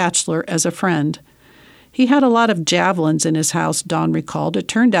adult bachelor as a friend. He had a lot of javelins in his house, Dawn recalled. It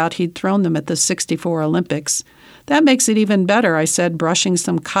turned out he'd thrown them at the '64 Olympics. That makes it even better, I said, brushing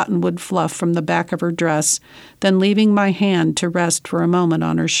some cottonwood fluff from the back of her dress, then leaving my hand to rest for a moment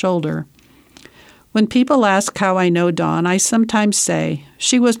on her shoulder. When people ask how I know Dawn, I sometimes say,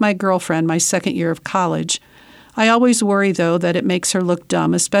 she was my girlfriend my second year of college. I always worry, though, that it makes her look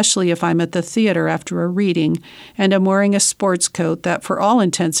dumb, especially if I'm at the theater after a reading and am wearing a sports coat that, for all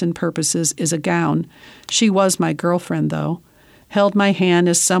intents and purposes, is a gown. She was my girlfriend, though. Held my hand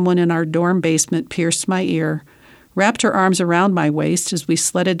as someone in our dorm basement pierced my ear. Wrapped her arms around my waist as we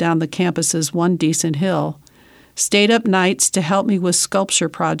sledded down the campus's one decent hill. Stayed up nights to help me with sculpture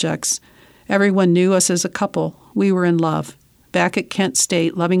projects. Everyone knew us as a couple. We were in love. Back at Kent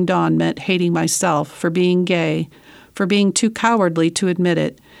State, loving Dawn meant hating myself for being gay, for being too cowardly to admit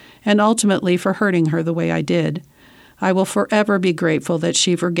it, and ultimately for hurting her the way I did. I will forever be grateful that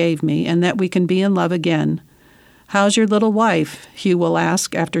she forgave me and that we can be in love again. How's your little wife? Hugh will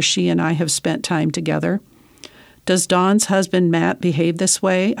ask after she and I have spent time together. Does Dawn's husband Matt behave this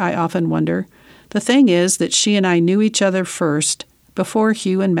way? I often wonder. The thing is that she and I knew each other first, before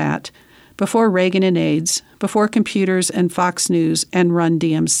Hugh and Matt, before Reagan and AIDS, before computers and Fox News and Run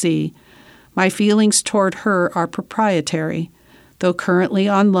DMC. My feelings toward her are proprietary. Though currently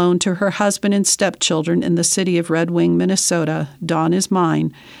on loan to her husband and stepchildren in the city of Red Wing, Minnesota, Dawn is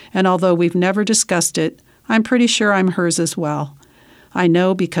mine, and although we've never discussed it, I'm pretty sure I'm hers as well. I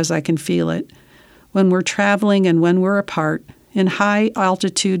know because I can feel it. When we're traveling and when we're apart, in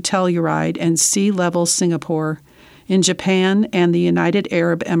high-altitude Telluride and sea-level Singapore, in Japan and the United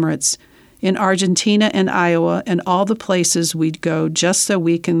Arab Emirates, in Argentina and Iowa and all the places we'd go just so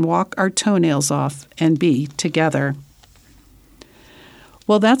we can walk our toenails off and be together.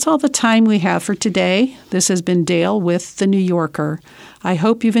 Well, that's all the time we have for today. This has been Dale with The New Yorker. I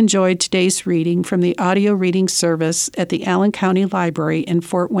hope you've enjoyed today's reading from the audio reading service at the Allen County Library in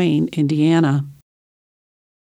Fort Wayne, Indiana.